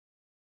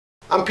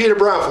I'm Peter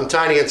Brown from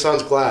Tiny &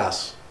 Sons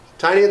Glass.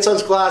 Tiny &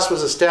 Sons Glass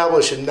was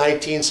established in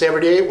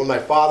 1978 when my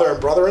father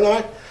and brother and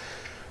I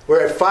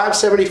were at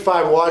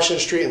 575 Washington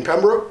Street in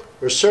Pembroke.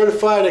 We're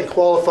certified and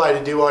qualified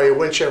to do all your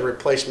windshield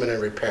replacement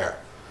and repair.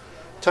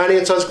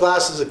 Tiny & Sons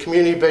Glass is a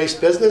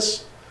community-based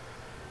business.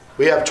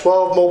 We have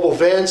 12 mobile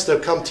vans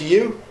that come to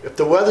you. If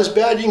the weather's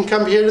bad, you can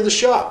come here to the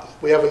shop.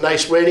 We have a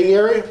nice waiting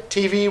area,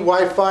 TV,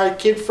 Wi-Fi,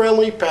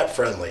 kid-friendly,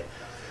 pet-friendly.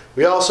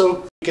 We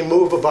also can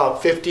move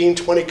about 15,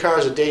 20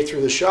 cars a day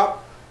through the shop.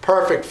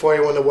 Perfect for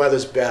you when the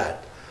weather's bad.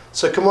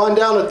 So come on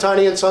down to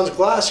Tiny & Sons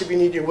Glass if you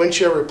need your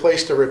windshield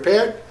replaced or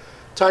repaired.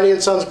 Tiny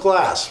 & Sons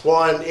Glass,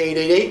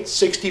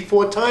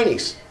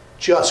 1-888-64-TINIES.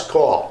 Just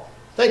call.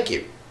 Thank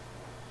you.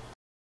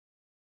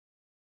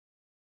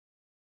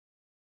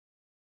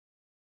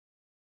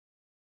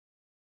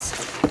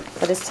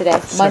 What is today?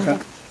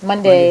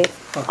 Monday,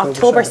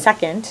 October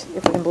 2nd,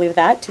 if you can believe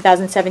that,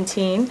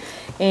 2017.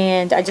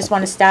 And I just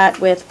want to start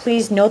with,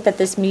 please note that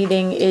this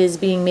meeting is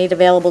being made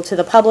available to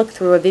the public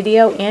through a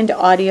video and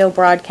audio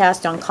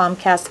broadcast on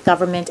Comcast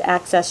Government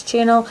Access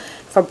Channel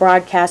for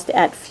broadcast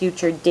at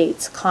future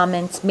dates.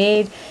 Comments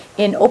made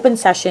in open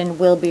session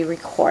will be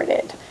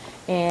recorded.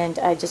 And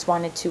I just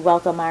wanted to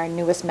welcome our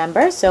newest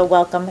member. So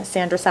welcome,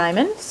 Sandra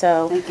Simon.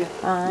 So thank you.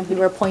 You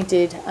were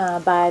appointed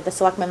by the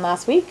selectmen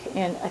last week,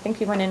 and I think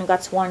you went in and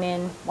got sworn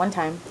in one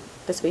time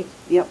this week.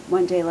 Yep,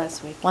 one day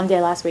last week. One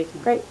day last week.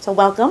 Great. So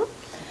welcome.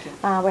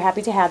 We're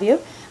happy to have you.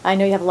 I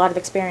know you have a lot of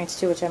experience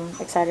too, which I'm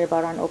excited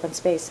about on open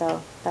space,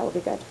 so that will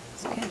be good.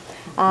 So, okay.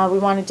 We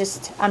want to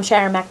just, I'm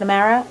Sharon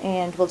McNamara,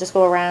 and we'll just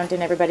go around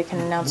and everybody can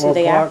announce who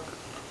they are.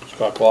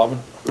 Scott Glauben.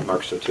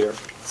 Mark Sotier.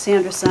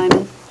 Sandra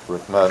Simon.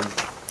 Rick Madden.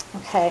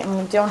 Okay, and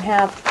we don't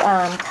have,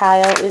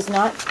 Kyle is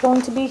not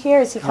going to be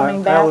here. Is he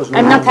coming back? Kyle is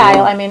I'm not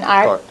Kyle, I mean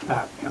Art.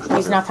 Yeah.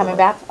 He's not coming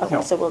back? Okay,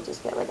 No. so we'll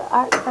just get rid of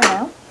Art for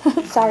now.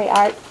 Sorry,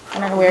 Art. I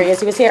don't know where he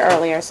is. He was here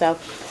earlier, so.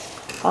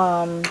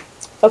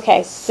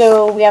 Okay,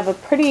 so we have a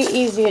pretty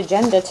easy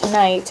agenda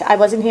tonight. I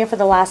wasn't here for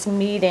the last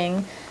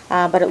meeting,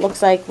 but it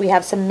looks like we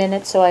have some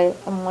minutes, so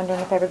I'm wondering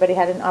if everybody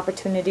had an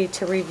opportunity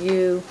to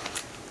review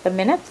the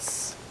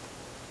minutes.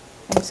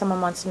 And if someone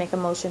wants to make a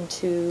motion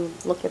to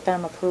look at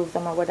them, approve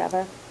them, or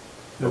whatever.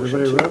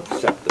 Everybody read?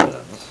 Accept the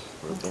minutes.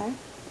 Okay.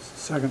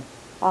 Second.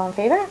 All in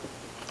favor?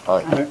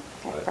 Aye. Okay,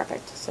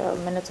 perfect. So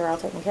minutes are all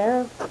taken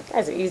care of.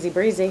 Guys are easy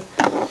breezy.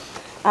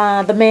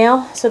 The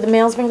mail. So the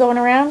mail's been going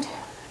around.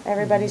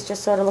 Everybody's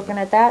just sort of looking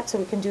at that, so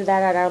we can do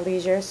that at our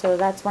leisure. So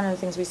that's one of the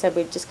things we said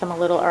we'd just come a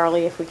little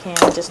early if we can,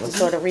 just to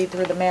sort of read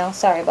through the mail.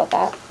 Sorry about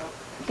that.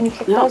 Can you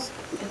kick those?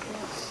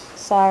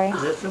 Sorry.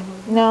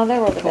 No,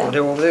 they're over there.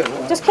 They're over there.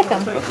 Just kick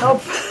them.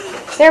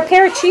 They're a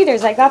pair of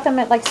cheaters. I got them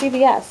at like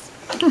CVS.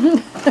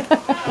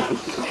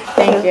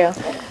 Thank you.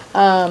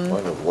 Mine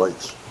have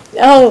lights.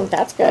 Oh,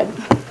 that's good.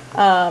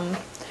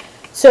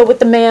 So with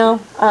the mail,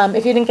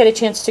 if you didn't get a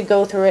chance to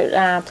go through it,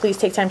 please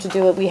take time to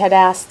do it. We had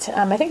asked,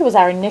 I think it was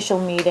our initial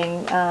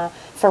meeting,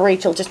 for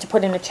Rachel just to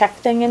put in a check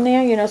thing in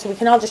there, you know, so we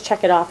can all just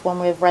check it off when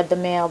we've read the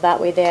mail. That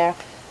way there,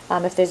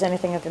 if there's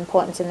anything of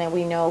importance in there,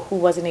 we know who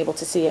wasn't able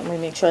to see it, and we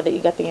make sure that you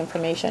get the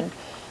information.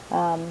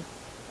 And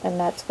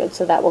that's good.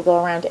 So that will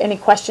go around. Any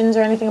questions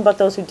or anything about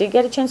those who did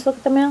get a chance to look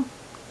at the mail?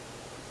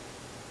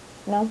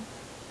 No?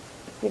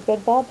 You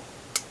good, Bob?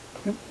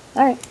 Yep.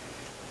 All right.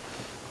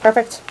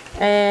 Perfect.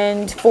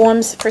 And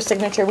forms for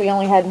signature, we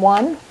only had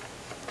one.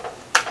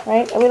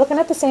 Right? Are we looking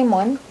at the same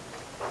one?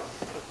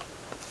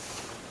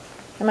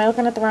 Am I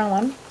looking at the wrong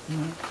one?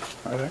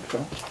 I think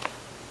so.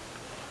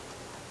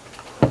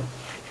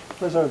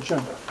 Where's our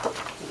agenda?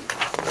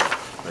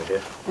 Right here.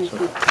 Thank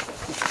you.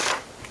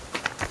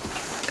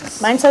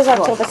 Mine says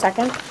October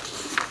 2nd.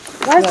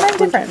 Why is mine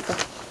different?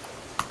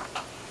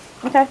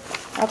 Okay,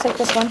 I'll take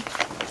this one.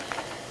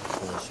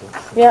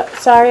 Yep,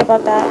 sorry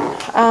about that.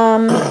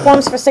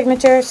 Forms for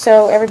signature,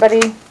 so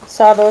everybody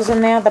saw those in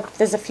there.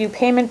 There's a few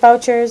payment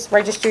vouchers,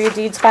 Registry of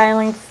Deeds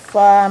filing,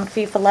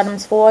 fee for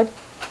Luddam's Ford,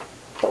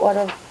 the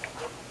order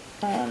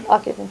of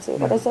occupancy.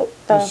 What is it?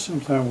 That's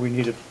sometime we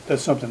need it.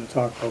 That's something to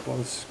talk about. Well,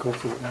 let's go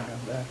through it when I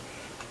come back.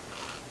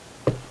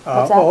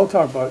 What's that? Well, I'll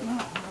talk about.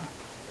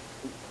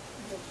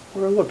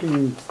 We're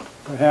looking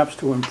perhaps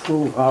to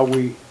improve how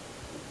we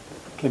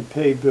can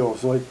pay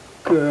bills, like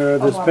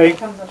this pay. That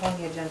comes up on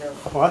the agenda.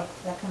 What?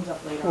 That comes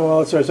up later. Well,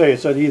 that's what I say.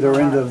 It's at either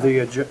end of the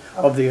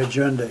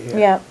agenda here.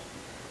 Yeah.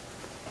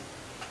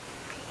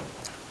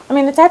 I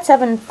mean, it's at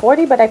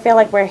 7:40, but I feel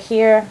like we're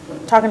here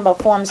talking about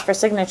forms for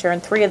signature,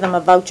 and 3 of them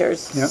are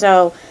vouchers. Yep.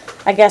 So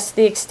I guess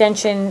the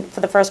extension for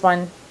the first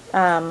one,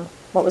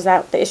 what was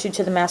that? The issue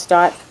to the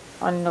MASSDOT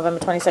on November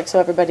 26th. So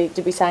everybody,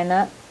 did we sign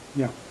that?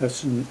 Yeah,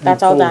 that's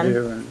That's all full done.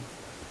 here and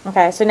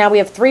Okay, so now we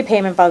have 3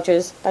 payment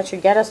vouchers. That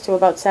should get us to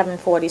about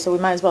 7:40, so we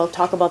might as well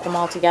talk about them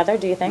all together,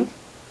 do you think?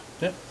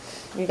 Yeah.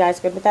 You guys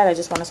good with that? I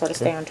just want to sort of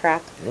stay on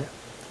track. Yeah.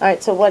 All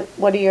right, so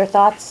what are your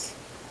thoughts?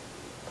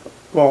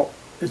 Well,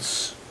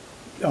 it's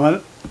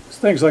on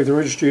things like the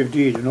Registry of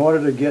Deeds. In order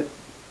to get,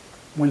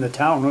 when the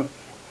town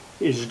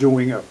is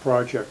doing a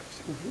project,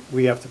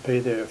 we have to pay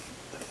the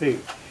fee.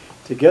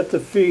 to get the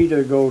fee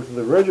to go to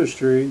the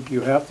registry,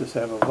 you have to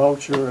have a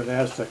voucher, it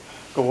has to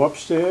go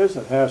upstairs,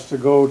 it has to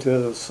go to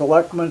the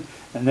selectmen,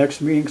 the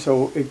next meeting,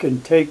 so it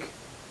can take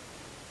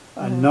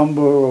a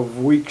number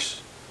of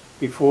weeks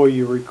before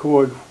you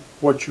record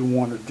what you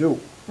want to do.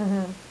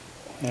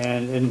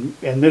 And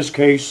in this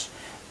case,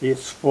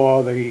 it's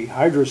for the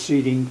hydro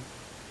seeding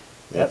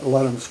at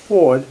Luddam's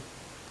Ford,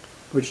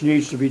 which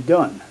needs to be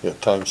done. Yeah,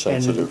 time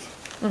sensitive.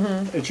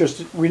 It's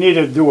just, we need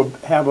to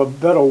have a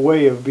better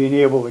way of being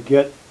able to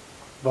get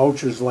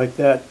vouchers like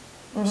that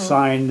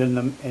signed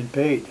and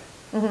paid,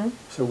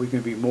 so we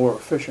can be more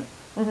efficient.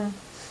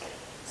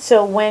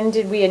 So when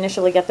did we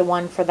initially get the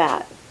one for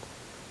that?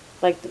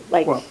 Like,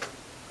 Well,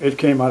 it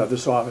came out of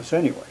this office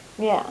anyway.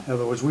 yeah, In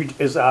other words,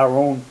 it's our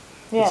own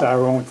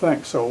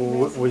thing,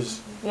 so it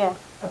was, yeah,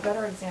 A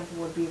better example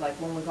would be like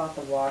when we got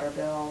the water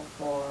bill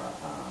for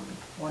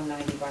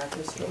 190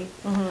 Barker Street.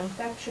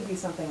 That should be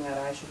something that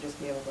I should just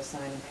be able to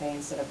sign and pay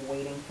instead of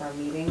waiting for a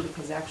meeting,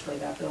 because actually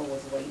that bill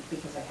was late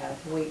because I had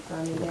to wait for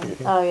a meeting.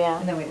 oh, yeah.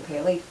 And then we had to pay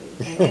a late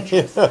fee and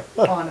interest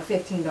on a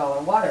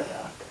 $15 water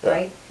bill,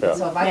 right? Yeah.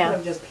 So if I Yeah. could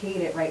have just paid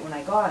it right when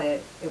I got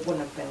it, it wouldn't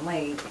have been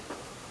late,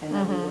 and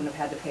then we wouldn't have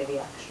had to pay the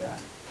extra.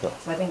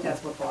 So I think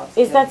that's what Bob's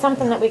Is that getting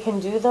something at. that we can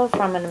do, though,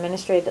 from an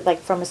administrator, like,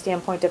 from a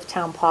standpoint of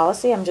town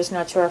policy? I'm just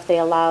not sure if they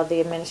allow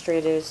the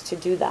administrators to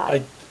do that.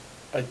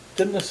 I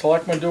didn't the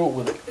selectmen do it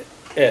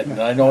with Ed,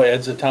 and I know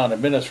Ed's a town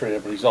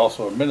administrator, but he's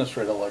also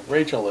administrator like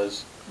Rachel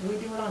is. We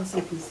do it on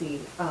CPC,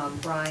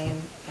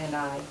 Brian and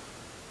I.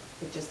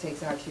 It just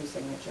takes our 2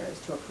 signatures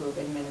to approve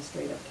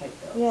administrative type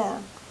bills. Yeah,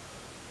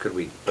 Could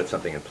we put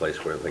something in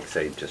place where, like,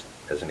 say, just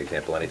as an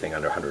example, anything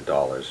under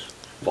 $100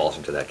 falls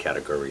into that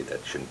category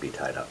that shouldn't be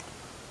tied up?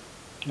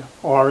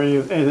 or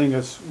anything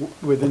that's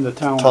within the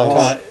town Time-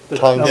 hall.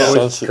 time In other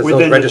words, sensitive. Because within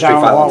those the registry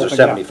town hall filings are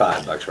thing, yeah.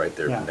 $75, right?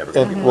 They're Yeah. never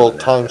gonna be And, more well, than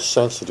that. time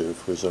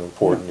sensitive is an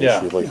important Yeah.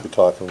 issue like you're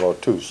talking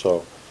about too,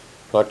 so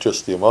not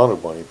just the amount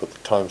of money, but the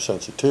time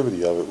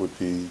sensitivity of it would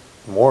be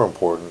more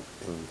important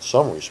in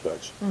some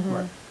respects,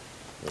 Right.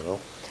 you know?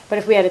 but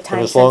if we had a And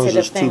as long as time-sensitive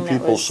there's 2 thing that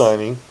people was...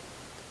 signing,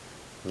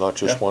 not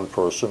just Yeah. one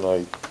person,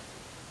 I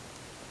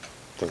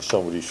think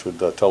somebody should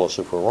tell us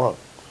if we're wrong.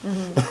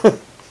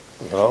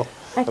 You know?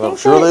 I And I'm think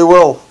sure that- they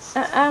will.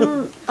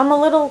 I'm a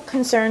little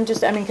concerned,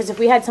 just, I mean, because if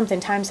we had something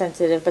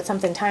time-sensitive, but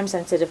something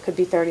time-sensitive could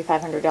be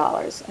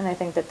 $3,500, and I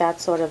think that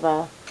that's sort of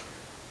a,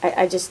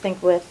 I just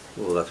think with...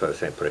 Well, that's what I was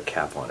saying, put a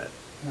cap on it.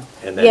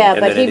 And then- Yeah,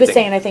 and but then he was anything-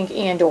 saying, I think,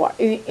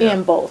 Yeah.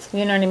 and both,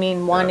 you know what I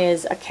mean? One Yeah.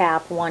 is a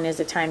cap, one is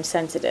a time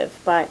sensitive,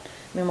 but,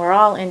 I mean, we're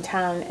all in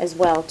town as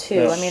well,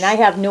 too. I Yes. mean, I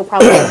have no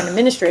problem from an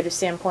administrative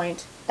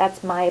standpoint,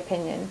 that's my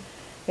opinion.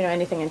 You know,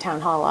 anything in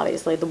town hall,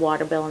 obviously, the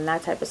water bill and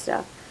that type of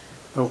stuff.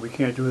 But we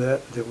can't do that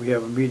until we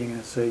have a meeting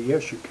and say,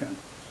 yes, you can.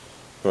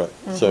 Right,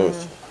 so,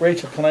 it's-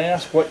 Rachel, can I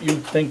ask what you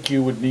think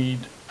you would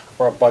need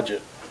for a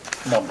budget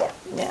number?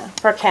 Yeah,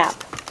 for a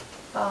cap.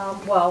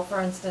 Well, for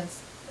instance,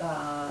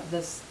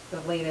 the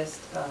latest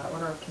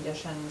order of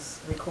conditions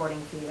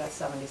recording fee, that's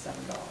 $77.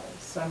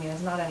 So I mean,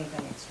 it's not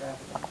anything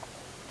extravagant.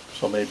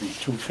 So maybe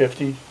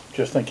 250,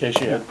 just in case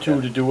you had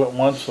 2 to do at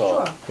once,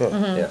 or? Sure.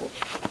 yeah, Yeah.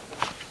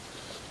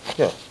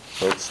 yeah,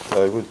 that's,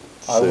 I would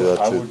I say would-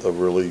 I that's would- a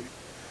really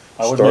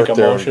I would make start a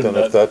there, and motion then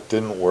if that that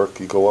didn't work,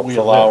 you go up we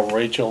from allow there.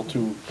 Rachel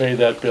to pay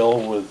that bill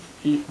with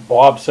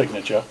Bob's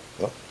signature.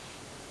 Yep.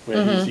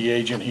 Where he's the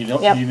agent, he Yep.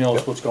 knows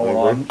Yep, what's I going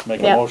agree. on. Make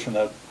a Yep. motion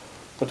that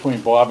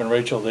between Bob and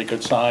Rachel, they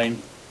could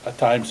sign a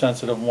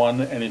time-sensitive one,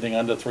 anything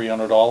under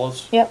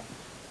 $300. Yep,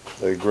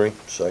 I agree,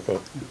 second.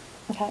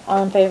 okay,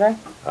 all in favor?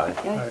 Aye.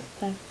 Right.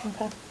 Aye,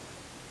 okay.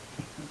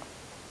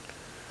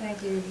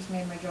 Thank you, you just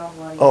made my job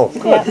a lot Oh,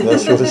 easier. Yeah. good,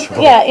 that's what it's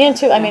wrong. Yeah, and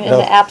two, I mean, in No,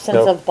 the absence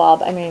no. of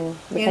Bob, I mean,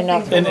 we And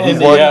cannot... things In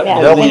the Want- ab-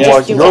 Yeah, Now we we just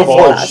want do your it for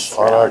us, voice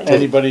on our really. tape.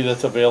 Anybody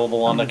that's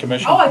available on the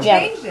commission. Oh, I Yeah.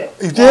 changed it.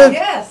 You did?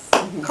 Yes,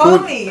 call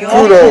me.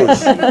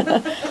 Kudos.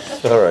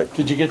 All right,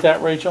 Did you get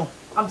that, Rachel?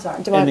 I'm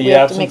sorry. Do you want, in we the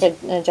have to make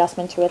absence- an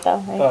adjustment to it,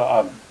 though,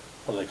 right?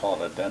 What do they call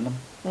it, addendum?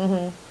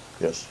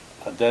 yes.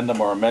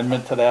 Addendum or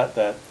amendment to that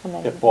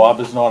Amendment. if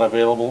Bob is not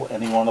available,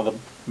 any one of the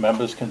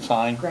members can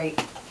sign? Great,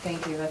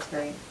 thank you, that's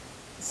great.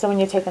 So when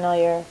you're taking all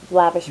your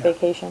lavish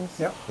vacations?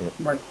 Yep,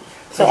 right.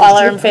 So all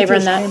are in favor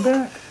in I that? just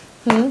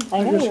came back.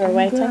 I know, you were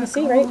away at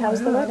Tennessee, right? How was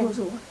the Yeah, I wedding? was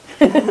away.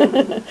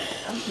 I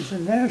was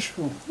in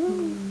Nashville.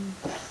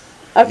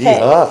 Okay,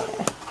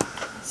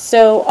 Yeehaw.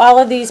 so all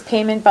of these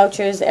payment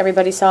vouchers,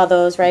 everybody saw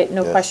those, right?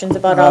 No Yes. questions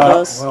about all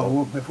those?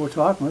 Well, if we're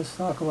talking, let's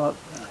talk about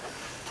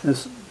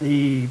this,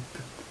 the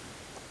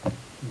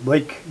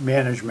Lake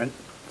Management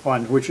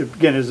Fund, which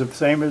again is the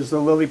same as the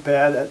lily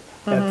pad at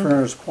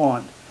Furnace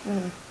Pond.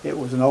 It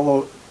was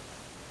another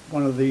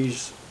one of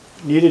these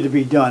needed to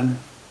be done.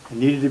 It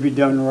needed to be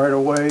done right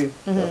away.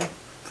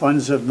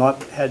 Funds had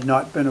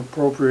not been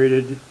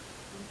appropriated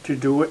to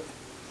do it.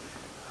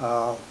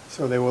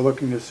 So they were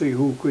looking to see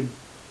who could,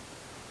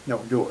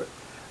 do it.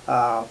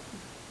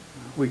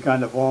 We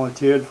kind of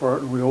volunteered for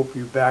it, and we hope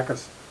you back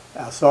us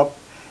up.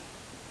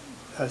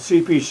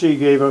 CPC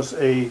gave us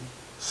a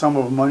sum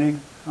of money.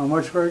 How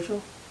much,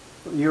 Rachel?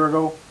 A year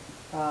ago?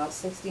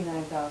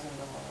 $69,000.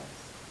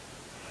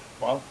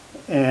 Wow.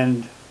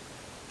 and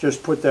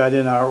just put that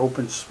in our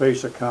open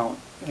space account,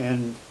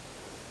 and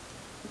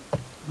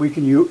we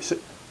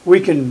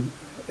can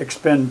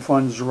expend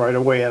funds right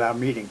away at our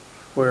meeting,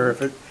 where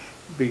if it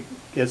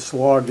gets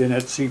logged in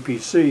at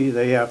CPC,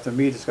 they have to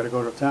meet, it's gotta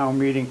go to town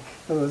meeting.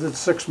 In other words, it's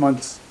 6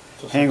 months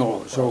It's a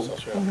hangover, six-month so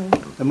process,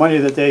 yeah. the money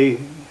that they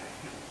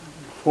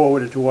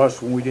forwarded to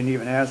us when we didn't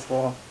even ask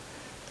for,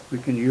 we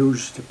can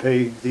use to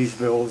pay these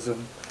bills,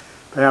 and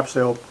perhaps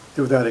they'll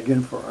do that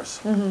again for us.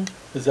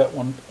 Is that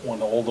when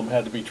Oldham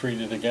had to be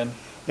treated again?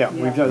 Yeah,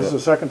 we've done, this is the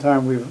second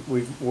time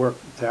we've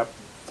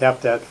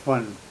tapped that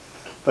fund.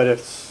 But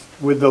it's,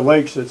 with the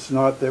lakes, it's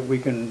not that we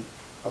can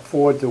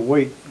afford to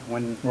wait.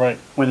 When Right.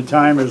 the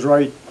time is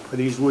right for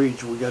these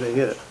weeds, we gotta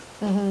hit it.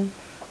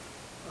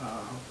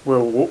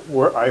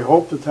 I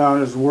hope the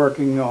town is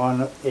working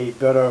on a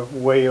better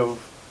way of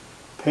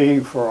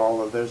paying for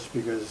all of this,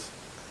 because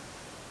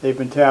they've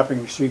been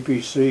tapping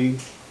CPC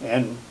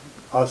and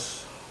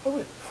us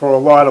for a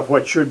lot of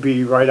what should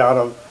be right out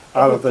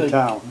of the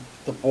town.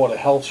 The Board of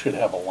Health should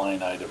have a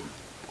line item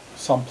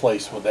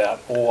someplace with that,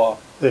 or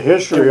The it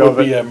history would of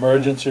be it, an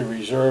emergency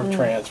reserve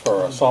transfer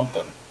or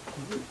something.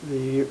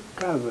 the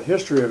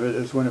history of it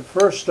is when it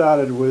first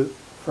started with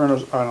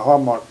Furnace on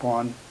Hobmark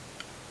Pond,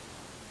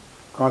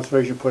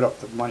 Conservation put up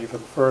the money for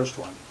the first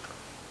one.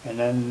 And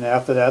then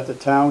after that, the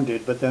town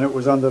did, but then it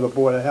was under the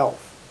Board of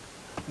Health.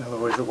 In other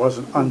words, it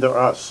wasn't under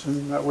us,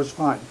 and that was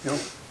fine, you know.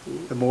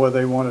 The more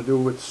they want to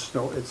do,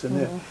 it's in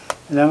there.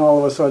 And then all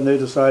of a sudden, they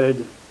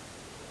decided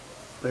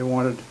they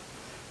wanted,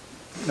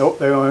 nope,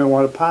 they only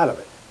wanted part of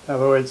it. In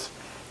other words,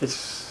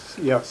 it's,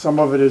 yeah, some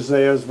of it is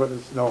theirs, but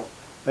it's, no,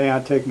 they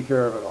aren't taking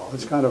care of it all.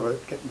 It's kind of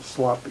getting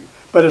sloppy.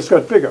 But it's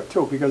got bigger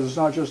too, because it's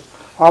not just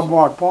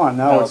Hobmark Pond,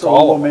 now No, it's it's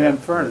all all of them, man yeah.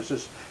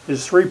 furnace.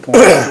 There's 3 points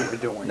that we're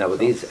doing. Now, were so.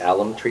 these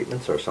alum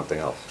treatments or something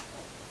else?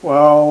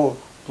 Well,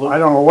 I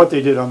don't know what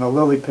they did on the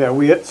lily pad.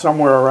 We hit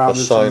somewhere around A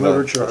this in cyanide,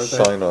 literature. a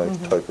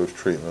cyanide type of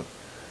treatment,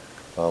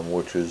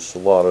 which is a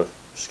lot of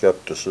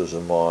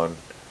skepticism on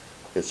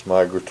its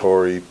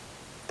migratory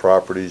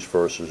properties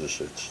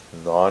versus its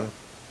non.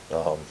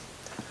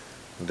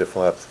 In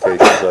different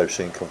applications, I've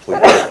seen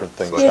completely different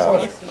things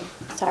happen.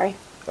 Sorry.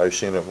 I've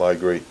seen it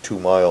migrate 2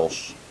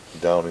 miles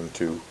down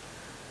into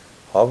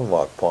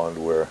Havelock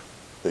Pond, where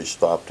they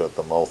stopped at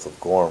the mouth of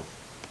Gorham,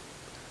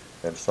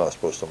 and it's not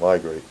supposed to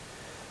migrate.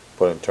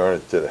 But in turn,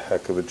 it did a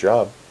heck of a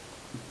job.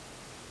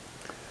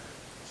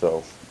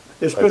 So,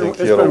 It's I been, think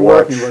it's you gotta been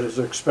working, watch. but it's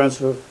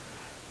expensive.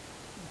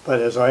 But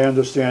as I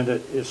understand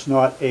it, it's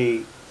not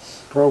a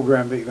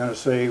program that you're gonna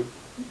say,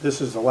 this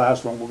is the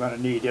last one we're gonna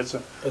need. It's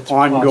an It's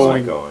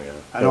ongoing, Ongoing,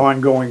 yeah. an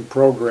ongoing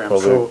program. Well,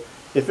 So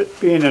if it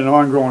being an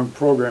ongoing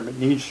program, it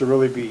needs to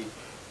really be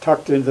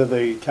tucked into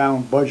the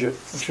town budget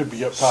It should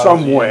be a part of the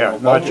somewhere,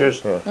 annual not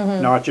budget. just,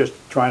 not just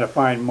trying to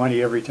find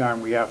money every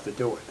time we have to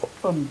do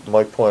it.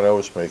 my point I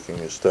was making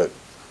is that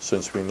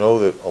since we know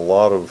that a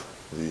lot of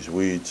these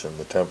weeds and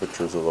the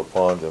temperatures of the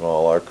pond and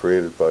all are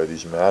created by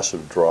these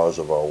massive draws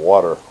of our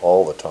water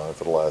all the time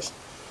for the last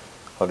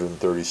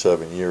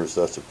 137 years,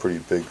 that's a pretty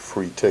big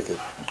free ticket.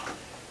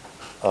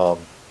 I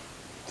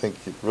think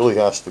it really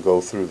has to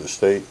go through the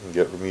state and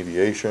get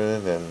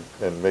remediation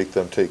and make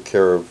them take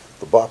care of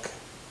the buck,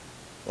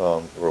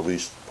 or at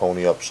least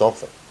pony up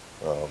something.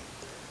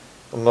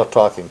 I'm not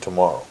talking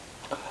tomorrow.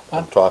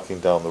 I'm talking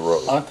down the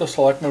road. Aren't the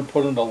selectmen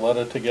putting a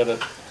letter together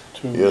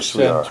to Yes,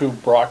 we are. send to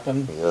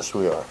Brockton? Yes,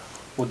 we are.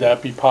 Would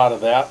that be part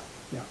of that?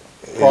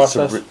 It's a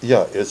Process?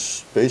 yeah,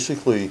 it's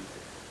basically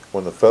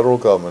when the federal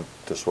government,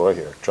 this is what I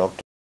hear,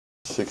 jumped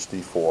in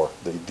 64,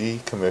 they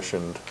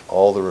decommissioned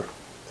all the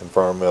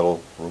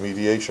environmental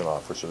remediation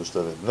officers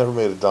that had never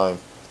made a dime,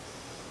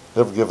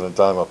 never given a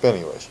dime up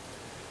anyways.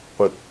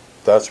 But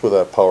that's where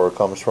that power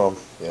comes from,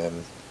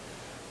 and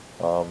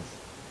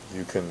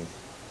you can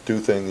do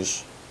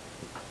things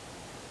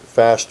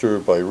faster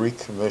by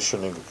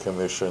recommissioning a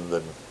commission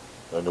than,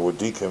 I know,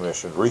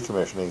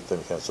 recommissioning than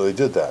you can. So they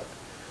did that.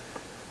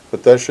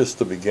 But that's just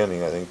the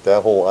beginning. I think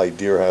that whole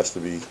idea has to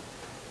be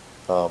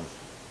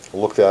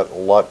looked at a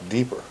lot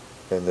deeper.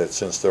 And that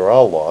since there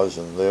are laws,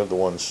 and they're the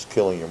ones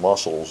killing your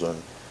mussels, and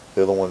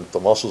they're the ones, the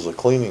mussels are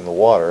cleaning the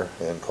water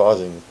and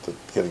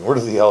getting rid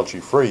of the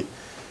algae free.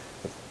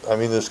 I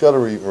mean, there's got to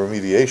be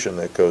remediation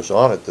that goes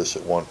on at this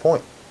at one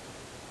point,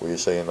 where you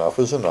say enough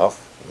is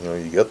enough. You know,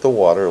 you get the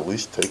water, at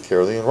least take care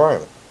of the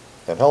environment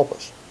and help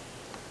us.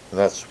 And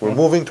we're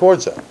moving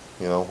towards that.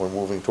 You know, we're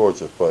moving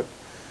towards it, but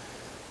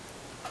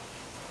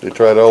they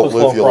try to It's a outlive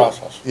slow you.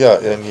 process. Yeah,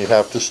 and you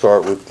have to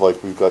start with,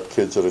 like, we've got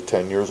kids that are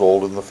 10 years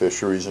old in the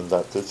fisheries, and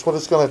that's what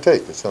it's going to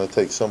take. It's going to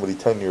take somebody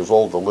 10 years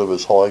old to live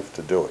his life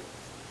to do it.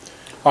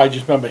 I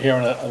just remember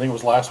hearing it, I think it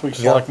was last week's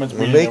Yeah, selectmen's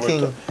we're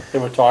meeting, they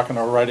were talking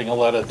or writing a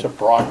letter to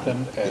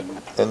Brockton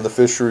And the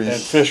fisheries.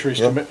 and Fisheries,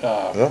 yeah,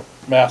 yeah.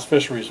 Mass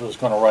Fisheries was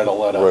gonna write a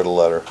letter. Write a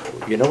letter.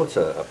 You know what's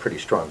a pretty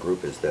strong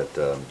group is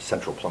that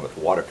Central Plymouth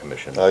Water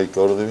Commission. I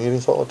go to the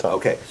meetings all the time.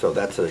 Okay, so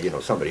that's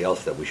somebody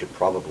else that we should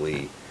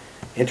probably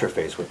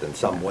interface with in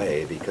some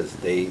way, because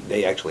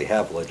they actually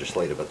have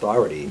legislative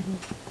authority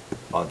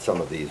on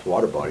some of these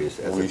water bodies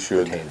as We it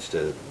should- pertains to.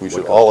 We what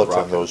should goes all to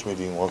attend Brockton. those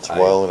meetings once in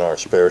a while in our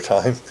spare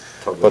time.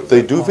 Totally But they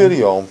agree. do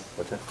video them,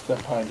 What's that? Is that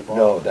behind the bar?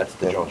 No, that's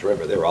the Jones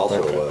River. They're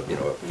also, you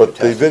know. a but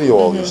they fantastic video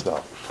all group. these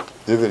now.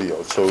 They're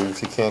videoed, so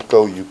if you can't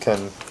go, you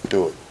can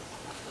do it.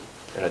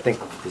 And I think,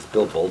 is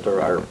Bill Bolter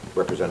our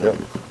representative?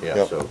 Yep, Yeah,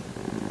 yep. so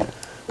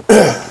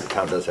the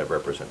town does have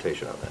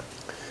representation on that.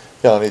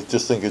 Yeah, and I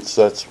just think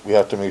we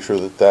have to make sure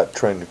that that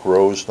trend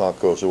grows, not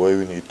goes away.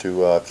 We need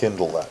to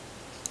kindle that.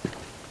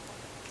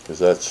 Because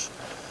that's,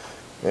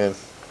 man,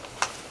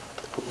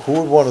 who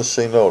would want to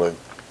say no to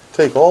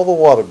take all the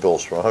water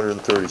bills for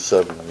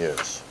 137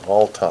 years,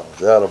 all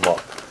towns, add them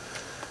up,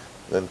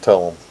 then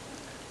tell them,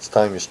 it's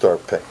time you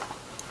start paying.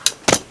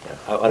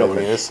 Yeah, I don't I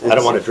mean, it's-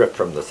 want to drift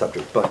from the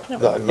subject, but. No,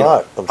 you I'm know,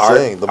 not. I'm Art-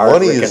 saying the Art,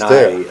 money Rick is and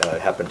there. I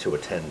happened to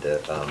attend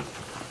a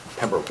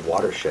Pembroke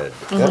Watershed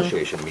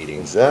Association meeting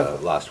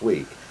Exactly. last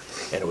week,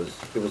 and it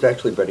was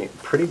actually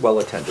pretty well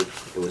attended.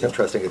 It was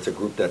interesting. It's a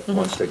group that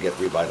wants to get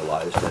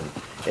revitalized,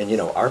 and you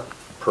know, our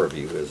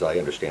purview, as I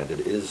understand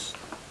it, is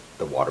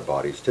the water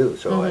bodies too.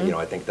 So you know,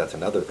 I think that's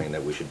another thing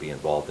that we should be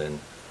involved in,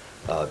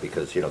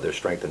 because you know, there's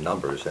strength in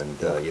numbers, and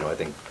you know, I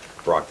think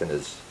Brockton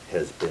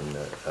has been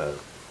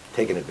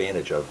taken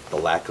advantage of the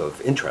lack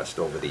of interest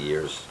over the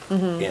years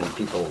in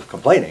people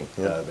complaining,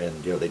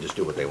 and you know, they just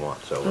do what they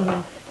want.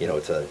 So you know,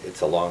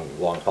 it's a long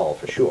haul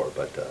for sure,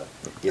 but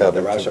you know,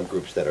 there are some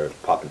groups that are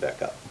popping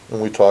back up.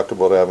 And we talked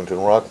about Abington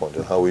Rockland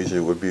and how easy it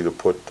would be to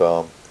put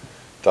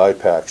dye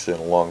packs in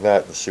along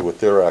that and see what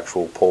their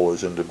actual pull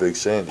is into Big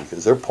Sandy,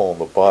 because they're pulling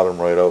the bottom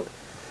right out.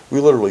 We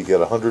literally get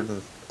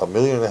 1.5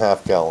 million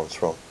gallons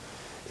from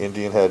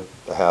Indian Head,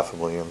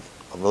 500,000,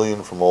 1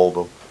 million from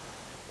Oldham,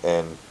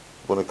 and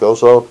when it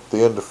goes out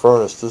the end of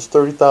Furnace, there's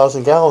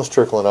 30,000 gallons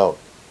trickling out,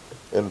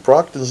 and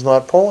Brockton's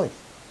not pulling.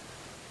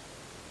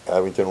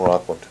 Abington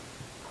Rockland,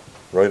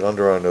 right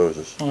under our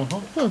noses.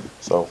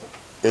 So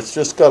it's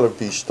just got to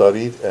be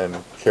studied and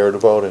cared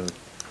about and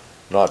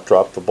not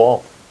drop the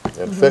ball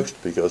and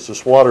fixed, because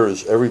this water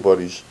is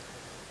everybody's,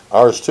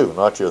 ours too,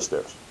 not just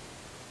theirs.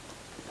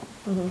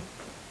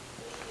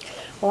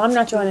 Well, I'm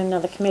not joining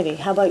another committee.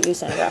 How about you,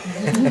 Sandra?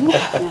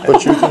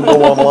 But you can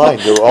go online,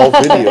 they're all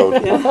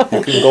videoed.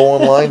 You can go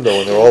online though,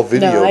 and they're all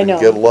videoed I and know.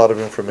 get a lot of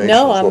information,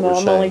 No, is what we're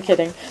I'm only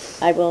saying. kidding.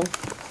 I will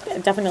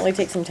definitely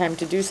take some time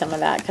to do some of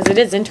that, because it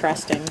is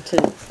interesting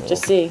to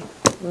just see.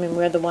 I mean,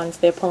 we're the ones,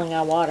 they're pulling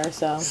our water,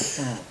 so.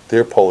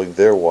 They're pulling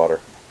their water.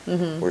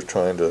 We're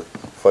trying to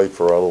fight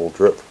for our little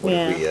drip. What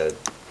if Yeah. we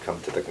come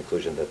to the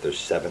conclusion that there's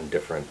 7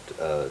 different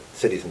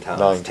cities and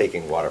towns 9.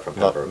 taking water from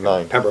No, Pembroke?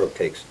 9. Pembroke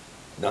takes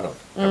none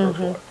of Pembroke's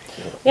water.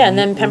 Yeah, and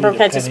then We need Pembroke a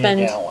had to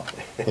penny a spend. gallon.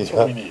 That's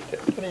what we need,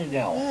 a penny a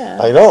gallon. Yeah.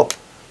 I know,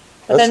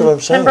 But that's then what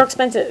I'm saying. Pembroke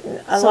spent a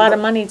So lot of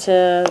the- money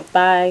to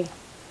buy,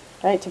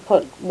 right, to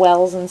put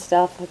wells and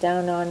stuff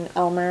down on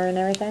Elmer and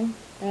everything,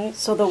 right?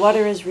 So the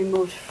water is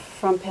removed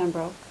from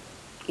Pembroke,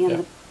 Yeah.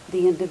 and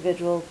the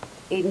individual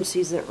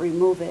agencies that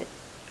remove it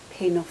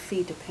pay no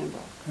fee to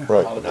Pembroke.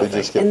 Right, they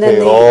just get And then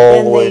paid they, all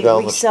then the way they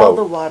down the resell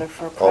the spout. water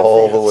for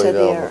All the profit way to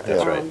down their, the-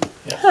 That's right.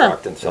 Huh.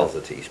 Brockton sells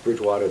it to East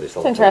Bridgewater, they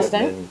sell it to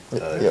Interesting.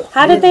 Whitman. Yeah.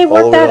 How did they All the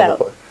work way that down the out?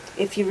 pipe.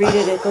 If you read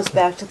it, it goes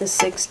back to the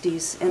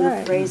 60s, and Alright.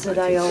 the phrase that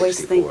I always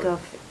think 1964.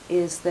 of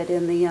is that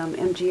in the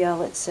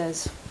MGL it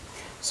says,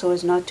 "so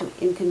as not to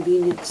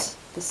inconvenience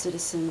the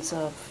citizens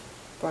of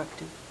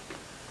Brockton."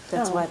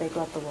 That's Oh. why they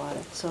got the water,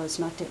 so as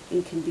not to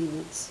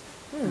inconvenience.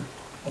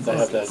 And they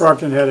have that,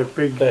 Brockton had a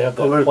big they have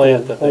that political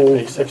plant that they hold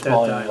pay at $6 that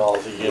million time.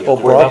 a year. Well,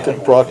 to do nothing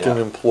with. Brockton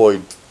Yeah.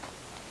 employed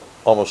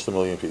almost 1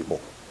 million people.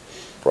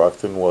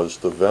 Brockton was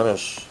the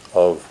Venice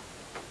of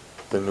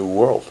the New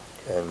World,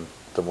 and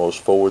the most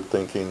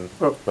forward-thinking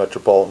Well-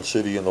 metropolitan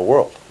city in the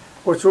world.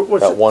 What's,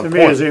 At one to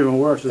me is point. even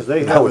worse is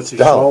they Now have a it's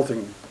down.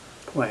 desalting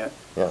plant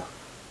Yeah,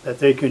 that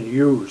they can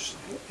use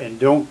and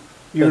don't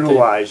they-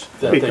 utilize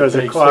that they because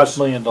pay it costs $6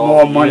 million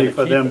more a year money to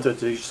for keep them it. to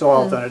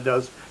desalt than it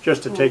does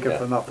just to take it Yeah.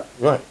 for nothing.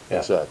 right, Yeah.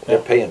 exactly. They're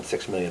paying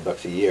 $6 million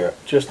a year,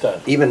 Just that.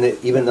 even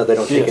though they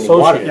don't Be take any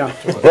water.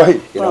 associated. Yeah.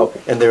 Right, You know,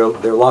 and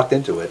they're locked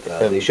into it,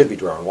 they should be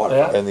drawing water.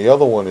 Yeah. and the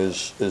other one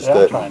is They're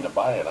that trying to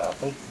buy it, aren't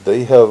they?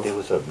 they have, There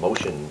was a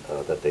motion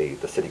that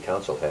the city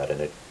council had, and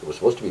it was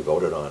supposed to be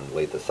voted on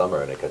late this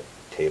summer, and it got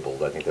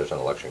tabled. I think there's an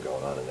election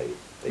going on, and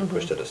they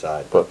pushed it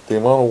aside. but the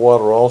amount of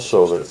water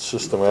also that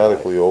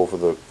systematically over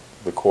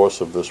the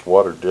course of this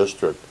water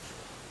district,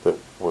 that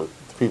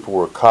people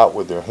were caught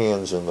with their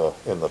hands in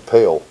the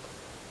pail,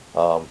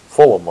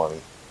 full of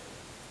money.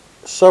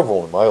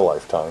 Several in my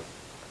lifetime.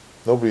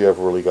 Nobody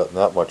ever really got in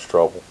that much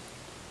trouble.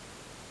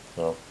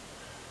 You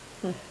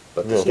know,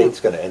 But the Yeah. state's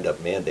gonna end up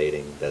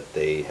mandating that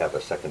they have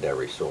a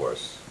secondary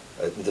source.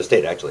 The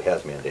state actually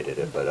has mandated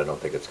it, but I don't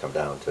think it's come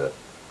down to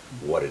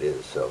what it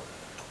is. So,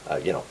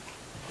 you know,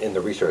 in the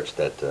research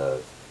that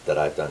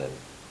I've done, and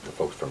the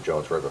folks from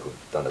Jones River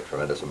who've done a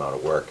tremendous amount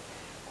of work,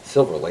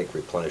 Silver Lake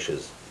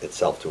replenishes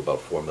itself to about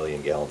 4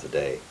 million gallons a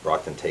day.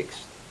 Brockton takes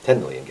 10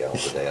 million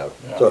gallons a day out.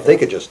 Yeah. So if they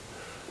could just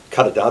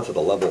cut it down to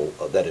the level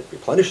that it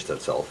replenishes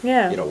itself,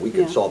 Yeah. you know, we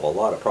could Yeah. solve a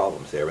lot of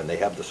problems there, and they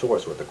have the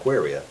source with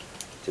Aquaria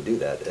to do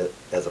that,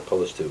 as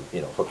opposed to,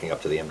 you know, hooking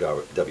up to the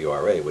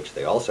MWRA, which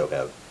they also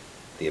have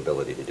the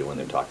ability to do when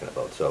they're talking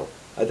about. So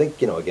I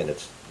think, you know, again,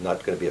 it's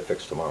not gonna be a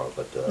fix tomorrow,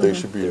 but. They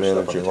should be there's stuff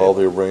on the managing all table.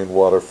 their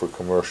rainwater for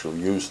commercial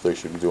use. They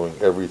should be doing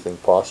everything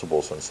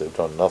possible, since they've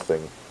done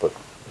nothing but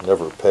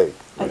never pay.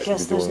 I They should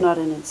guess be there's doing- not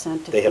an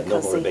incentive They have no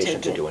because they motivation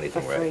take to it do for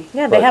anything, right? free.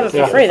 Yeah, they Right, have it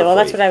yeah. for free, well,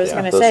 that's free, what I was yeah.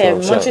 gonna That's say, what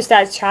and I'm once you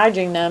saying. start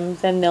charging them,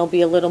 then they'll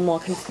be a little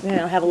more, you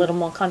know, have a little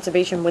more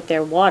conservation with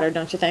their water,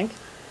 don't you think?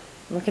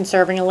 We're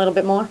conserving a little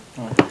bit more?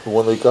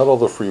 When they got all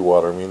the free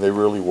water, I mean, they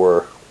really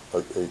were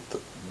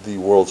the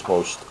world's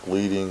most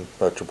leading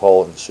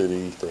metropolitan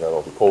city. They had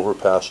all the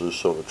overpasses,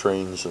 so the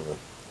trains and the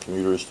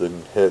commuters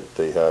didn't hit.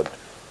 They had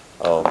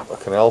a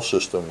canal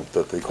system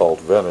that they called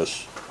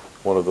Venice,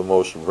 one of the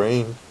most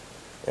rain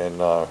and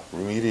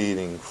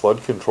remediating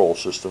flood control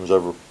systems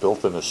ever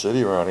built in a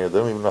city around here. They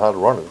don't even know how to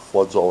run it. It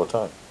floods all the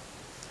time.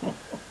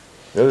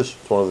 It is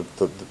one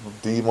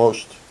of the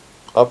most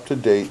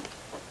up-to-date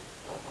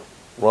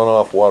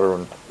runoff water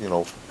and, you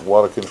know,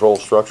 water control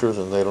structures,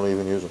 and they don't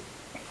even use them.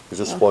 It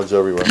just floods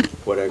everywhere.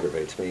 What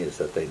aggravates me is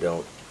that they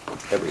don't,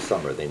 every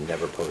summer, they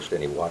never post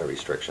any water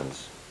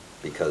restrictions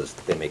because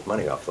they make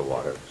money off the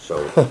water.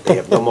 So they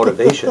have no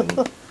motivation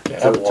to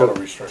have water to have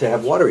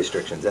restrictions. water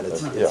restrictions, and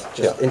it's Yeah, just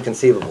yeah.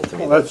 inconceivable to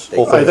me. Well, that that's, they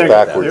Whole I thing's think,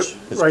 backwards.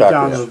 It's right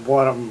down backwards. the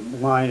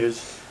bottom line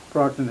is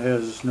Brockton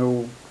has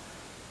no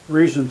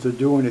reason to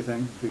do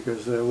anything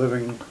because they're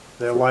living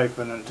their life,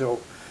 and until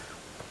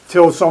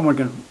someone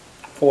can,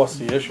 Force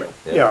the issue.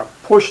 yeah,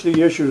 push the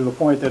issue to the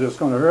point that it's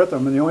gonna hurt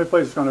them, and the only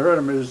place it's gonna hurt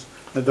them is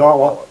the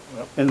dollar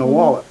Yep. in the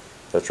wallet.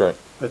 That's right.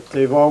 But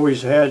they've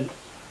always had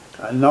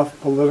enough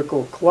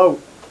political clout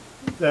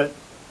that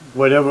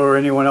whatever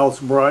anyone else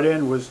brought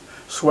in was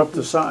swept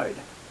aside.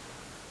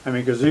 I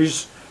mean, because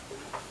these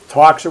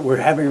talks that we're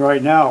having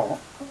right now,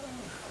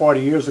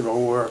 40 years ago,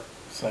 were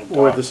Same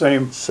the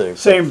time.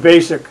 same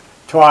basic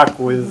talk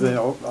with, you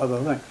know, other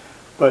things.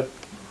 But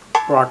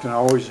Brockton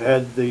always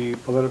had the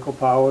political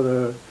power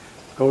to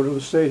go to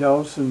the State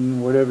House,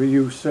 and whatever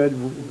you said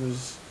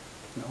was,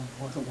 you know,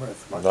 wasn't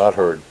worth much. Not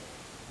heard.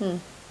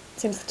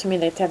 Seems to me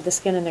they have to have the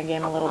skin in their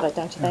game a little bit,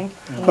 don't you think?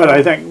 But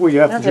I think we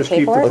have to Have to just pay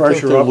keep for the it? I think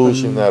pressure they're up.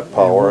 losing and- that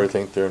power. I and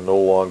think they're no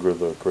longer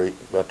the great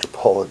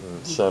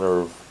metropolitan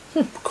center of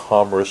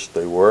commerce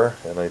they were,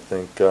 and I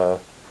think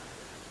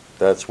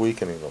that's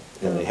weakening them.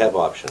 And they have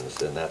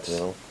options, and You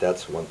know?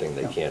 that's one thing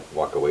they can't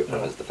walk away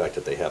from, is the fact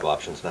that they have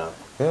options now.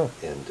 Yeah.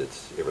 And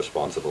it's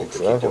irresponsible to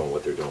keep Exactly. doing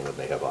what they're doing when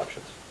they have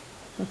options.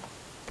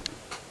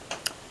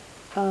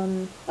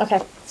 Okay,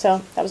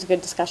 so that was a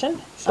good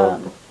discussion.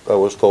 So I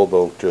was told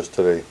though just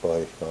today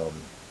by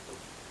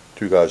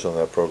two guys on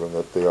that program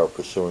that they are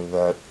pursuing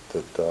that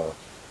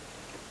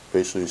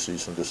basically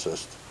cease and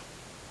desist.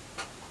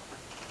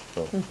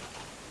 So,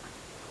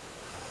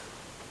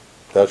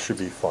 that should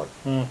be fun.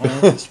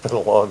 It's been a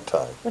long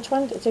time. Which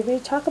one, did we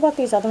talk about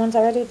these other ones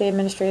already? The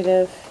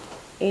administrative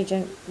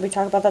agent, we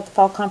talked about that, the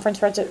fall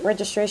conference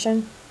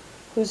registration?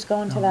 Who's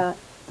going to that?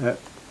 that,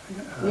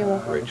 You will?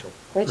 Rachel?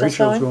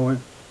 Rachel's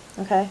going?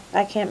 Okay,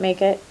 I can't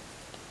make it.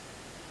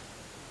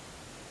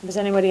 Was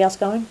anybody else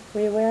going?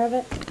 Were you aware of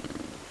it?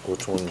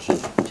 Which one is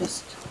it?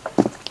 Just,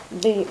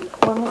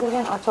 When was it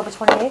again? October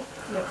 28th?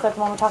 Is that the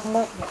one we're talking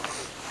about?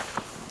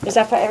 Is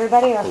that for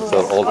everybody or who? Is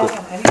that all, Oh,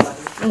 di-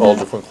 anybody. all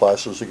different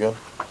classes again?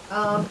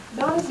 Not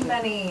as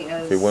many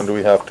as. Okay, when do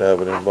we have to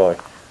have it in by?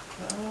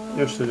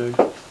 yesterday.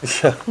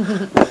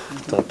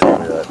 Don't tell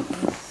me that.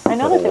 I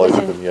know that there was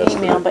an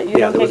email, but you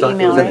Yeah, don't there was get it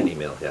email, was in an right?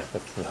 email, yeah.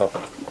 No.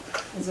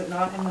 Is it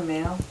not in the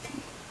mail?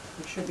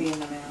 It should be in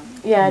the mail.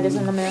 Yeah, it is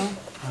in the mail.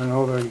 I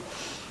know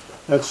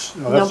that's,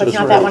 no, No, that's but just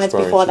not right. that one, it's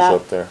before Experiences that.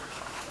 up there.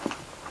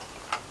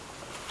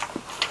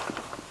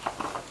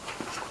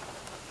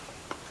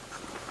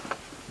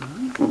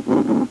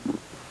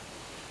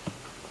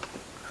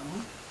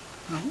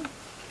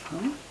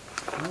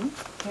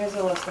 Here's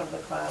a list of the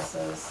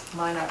classes.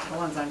 Mine are, the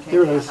ones I'm taking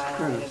Here it are is, here it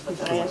highlighted, is.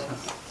 but Oh, yeah.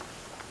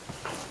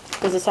 that's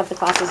Does this have the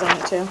classes on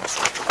it too?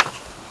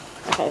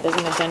 Okay, there's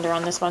an agenda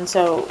on this one,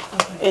 so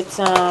it's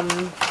the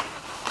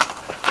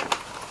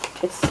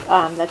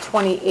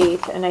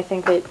 28th, and I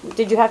think that, when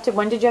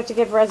did you have to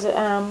give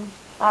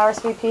RSVP? I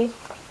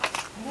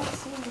don't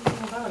see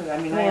anything about it. I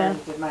mean, I Yeah. already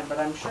did mine, but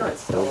I'm sure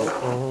it's still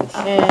open.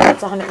 And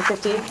it's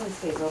 150, It usually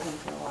stays open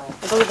for a while.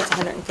 I believe it's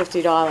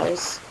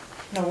 $150.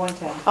 No,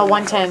 110. Oh,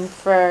 110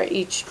 for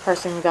each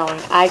person going.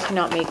 I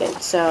cannot make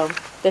it, so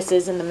this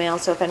is in the mail,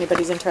 so if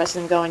anybody's interested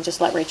in going, just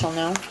let Rachel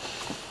know.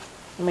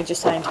 And we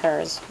just signed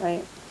hers,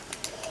 right?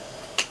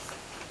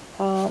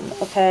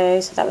 Okay,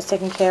 so that was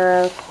taken care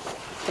of.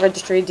 The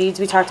Registry of Deeds,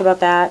 we talked about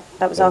that.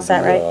 That was all And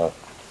set, the, right?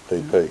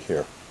 They pay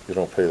here. You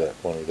don't pay that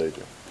money, they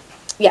do.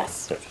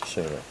 Yes, That's the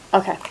same.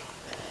 okay.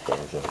 That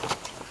was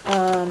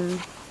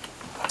it.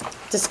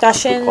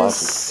 Discussions,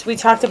 classes. we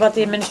talked about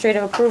the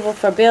administrative approval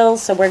for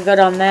bills, so we're good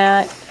on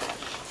that.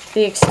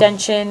 The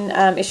extension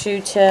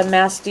issued to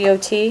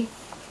MassDOT.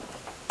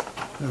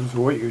 That was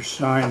what you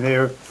signed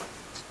there.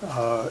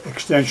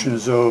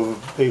 extensions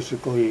of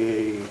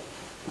basically a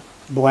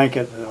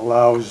blanket that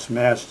allows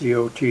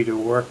MassDOT to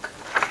work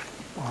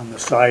on the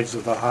sides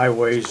of the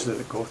highways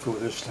that go through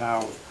this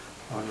town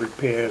on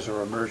repairs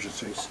or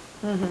emergencies.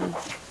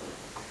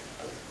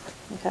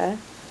 Okay.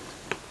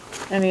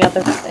 Any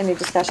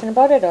discussion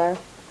about it, or?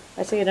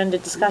 I see it under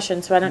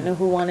discussion, so I don't know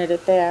who wanted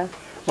it there.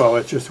 Well,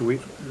 it's just we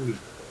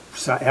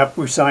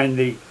signed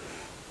the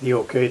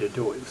okay to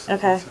do it.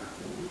 Okay.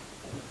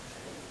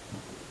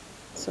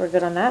 So we're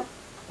good on that?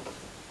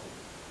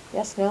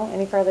 Yes, no?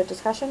 Any further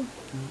discussion?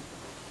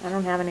 I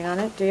don't have any on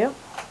it, do you?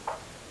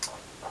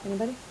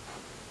 Anybody?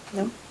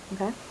 No?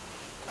 Okay.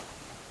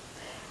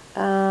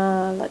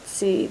 Let's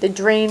see, the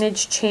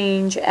drainage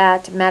change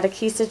at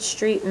Mattakeesett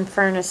Street and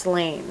Furnace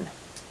Lane.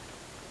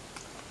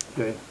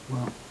 Okay,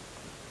 well,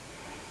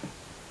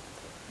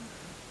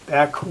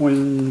 back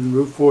when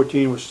Route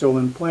 14 was still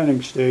in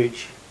planning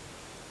stage,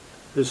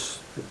 the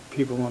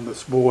people on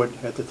this board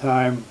at the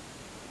time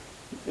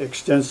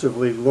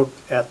extensively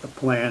looked at the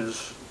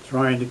plans,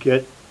 trying to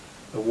get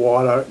the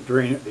water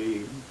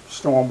the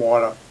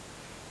stormwater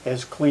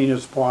as clean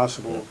as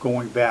possible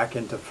going back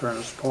into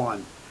Furnace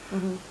Pond.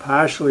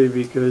 Partially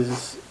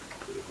because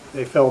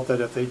they felt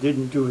that if they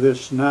didn't do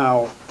this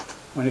now,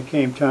 when it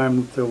came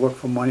time to look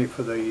for money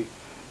for the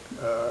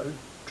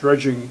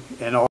dredging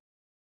and all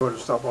that sort of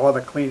stuff, all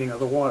the cleaning of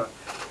the water,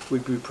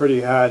 we'd be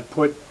pretty hard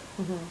put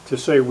to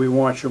say we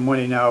want your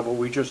money now, but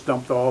we just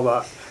dumped all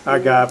our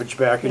garbage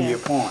back into your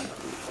pond.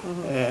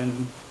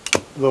 And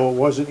though it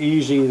wasn't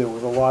easy, there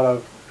was a lot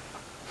of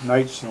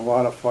nights and a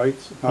lot of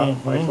fights, not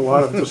fights, a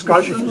lot of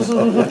discussions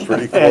and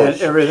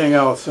everything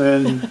else.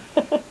 And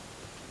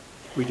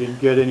we didn't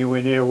get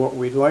anywhere near what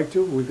we'd like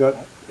to. We got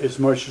as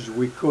much as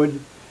we could.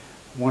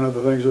 One of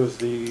the things was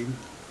the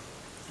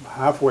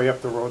halfway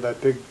up the road,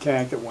 that big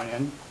tank that went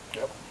in.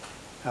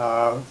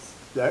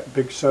 That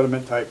big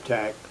sediment type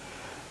tank.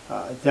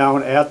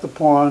 Down at the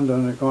pond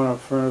on the corner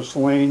of Furnace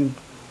Lane,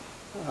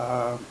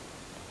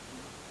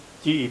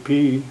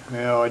 DEP,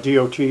 or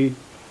DOT,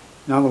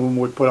 none of them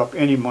would put up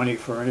any money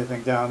for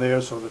anything down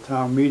there, so the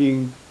town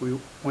meeting, we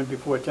went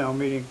before town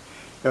meeting,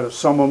 got a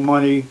sum of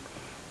money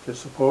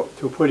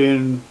to put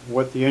in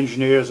what the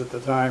engineers at the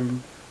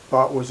time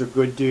thought was a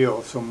good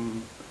deal,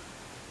 some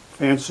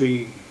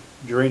fancy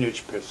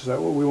drainage pits. Is that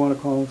what we want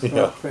to call them?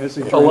 Yeah.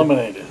 Fancy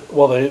Eliminated.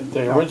 Well,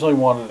 they originally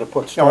wanted to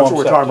put storm that's what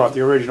we're talking about, septors.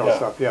 the original Yeah.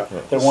 stuff, yeah.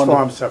 They The wanted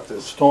storm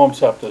septors. storm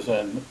septors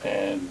in,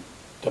 and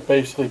to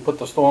basically put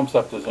the storm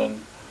septors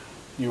in,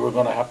 you were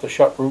gonna have to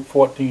shut Route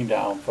 14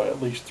 down for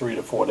at least 3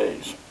 to 4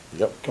 days,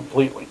 Yep.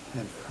 completely,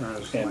 And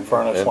Furnace in Lane.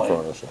 Furnace And Lane.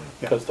 Furnace Lane.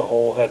 Because the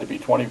hole had to be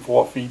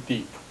 24 feet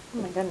deep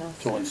Oh my goodness.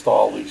 to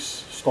install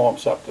these storm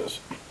septors.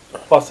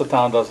 Plus, the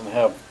town doesn't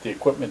have the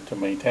equipment to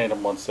maintain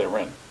them once they're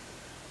in.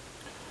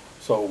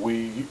 So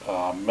we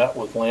met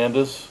with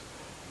Landis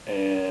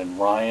and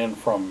Ryan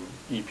from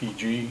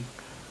EPG,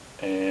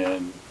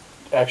 and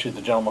actually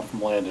the gentleman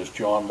from Landis,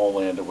 John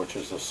Molander, which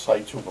is the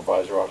site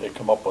supervisor out there,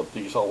 come up with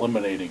these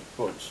eliminating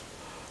goods,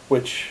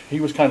 which he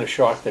was kind of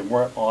shocked they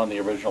weren't on the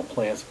original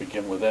plans to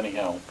begin with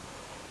anyhow,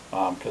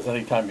 because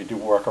anytime you do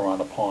work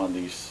around a pond,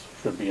 these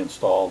should be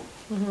installed,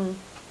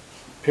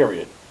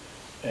 period.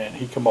 And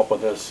he come up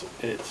with this.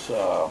 It's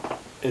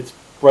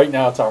right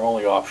now it's our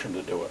only option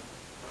to do it,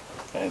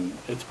 and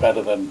it's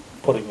better than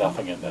putting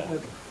nothing in there.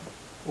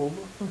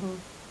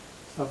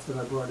 Stuff that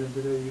I brought in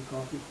today, you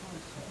copy?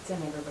 It's in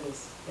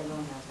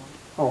everyone has one.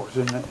 Oh, it's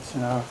in that, it's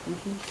in our,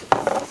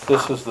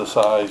 This is the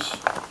size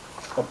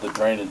of the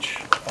drainage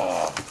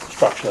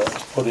structure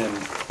that's put in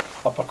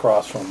up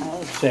across from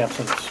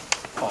Sampson's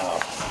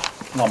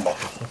lumber.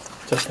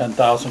 It's a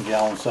 10,000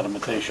 gallon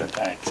sedimentation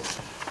tank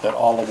that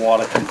all the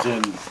water comes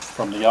in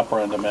from the upper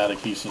end of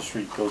Mattakeesett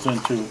Street, goes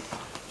into,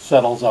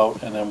 settles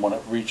out, and then when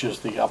it reaches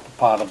the upper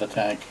part of the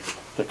tank,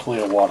 the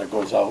clear water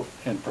goes out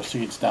and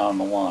proceeds down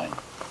the line.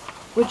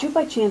 Would you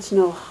by chance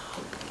know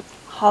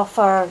how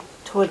far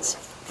towards,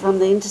 from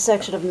the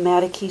intersection of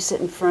Mattakeesett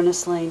and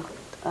Furnace Lane,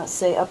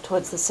 say up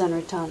towards the center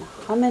of town,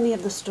 how many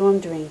of the storm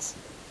drains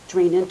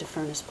drain into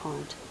Furnace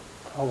Pond?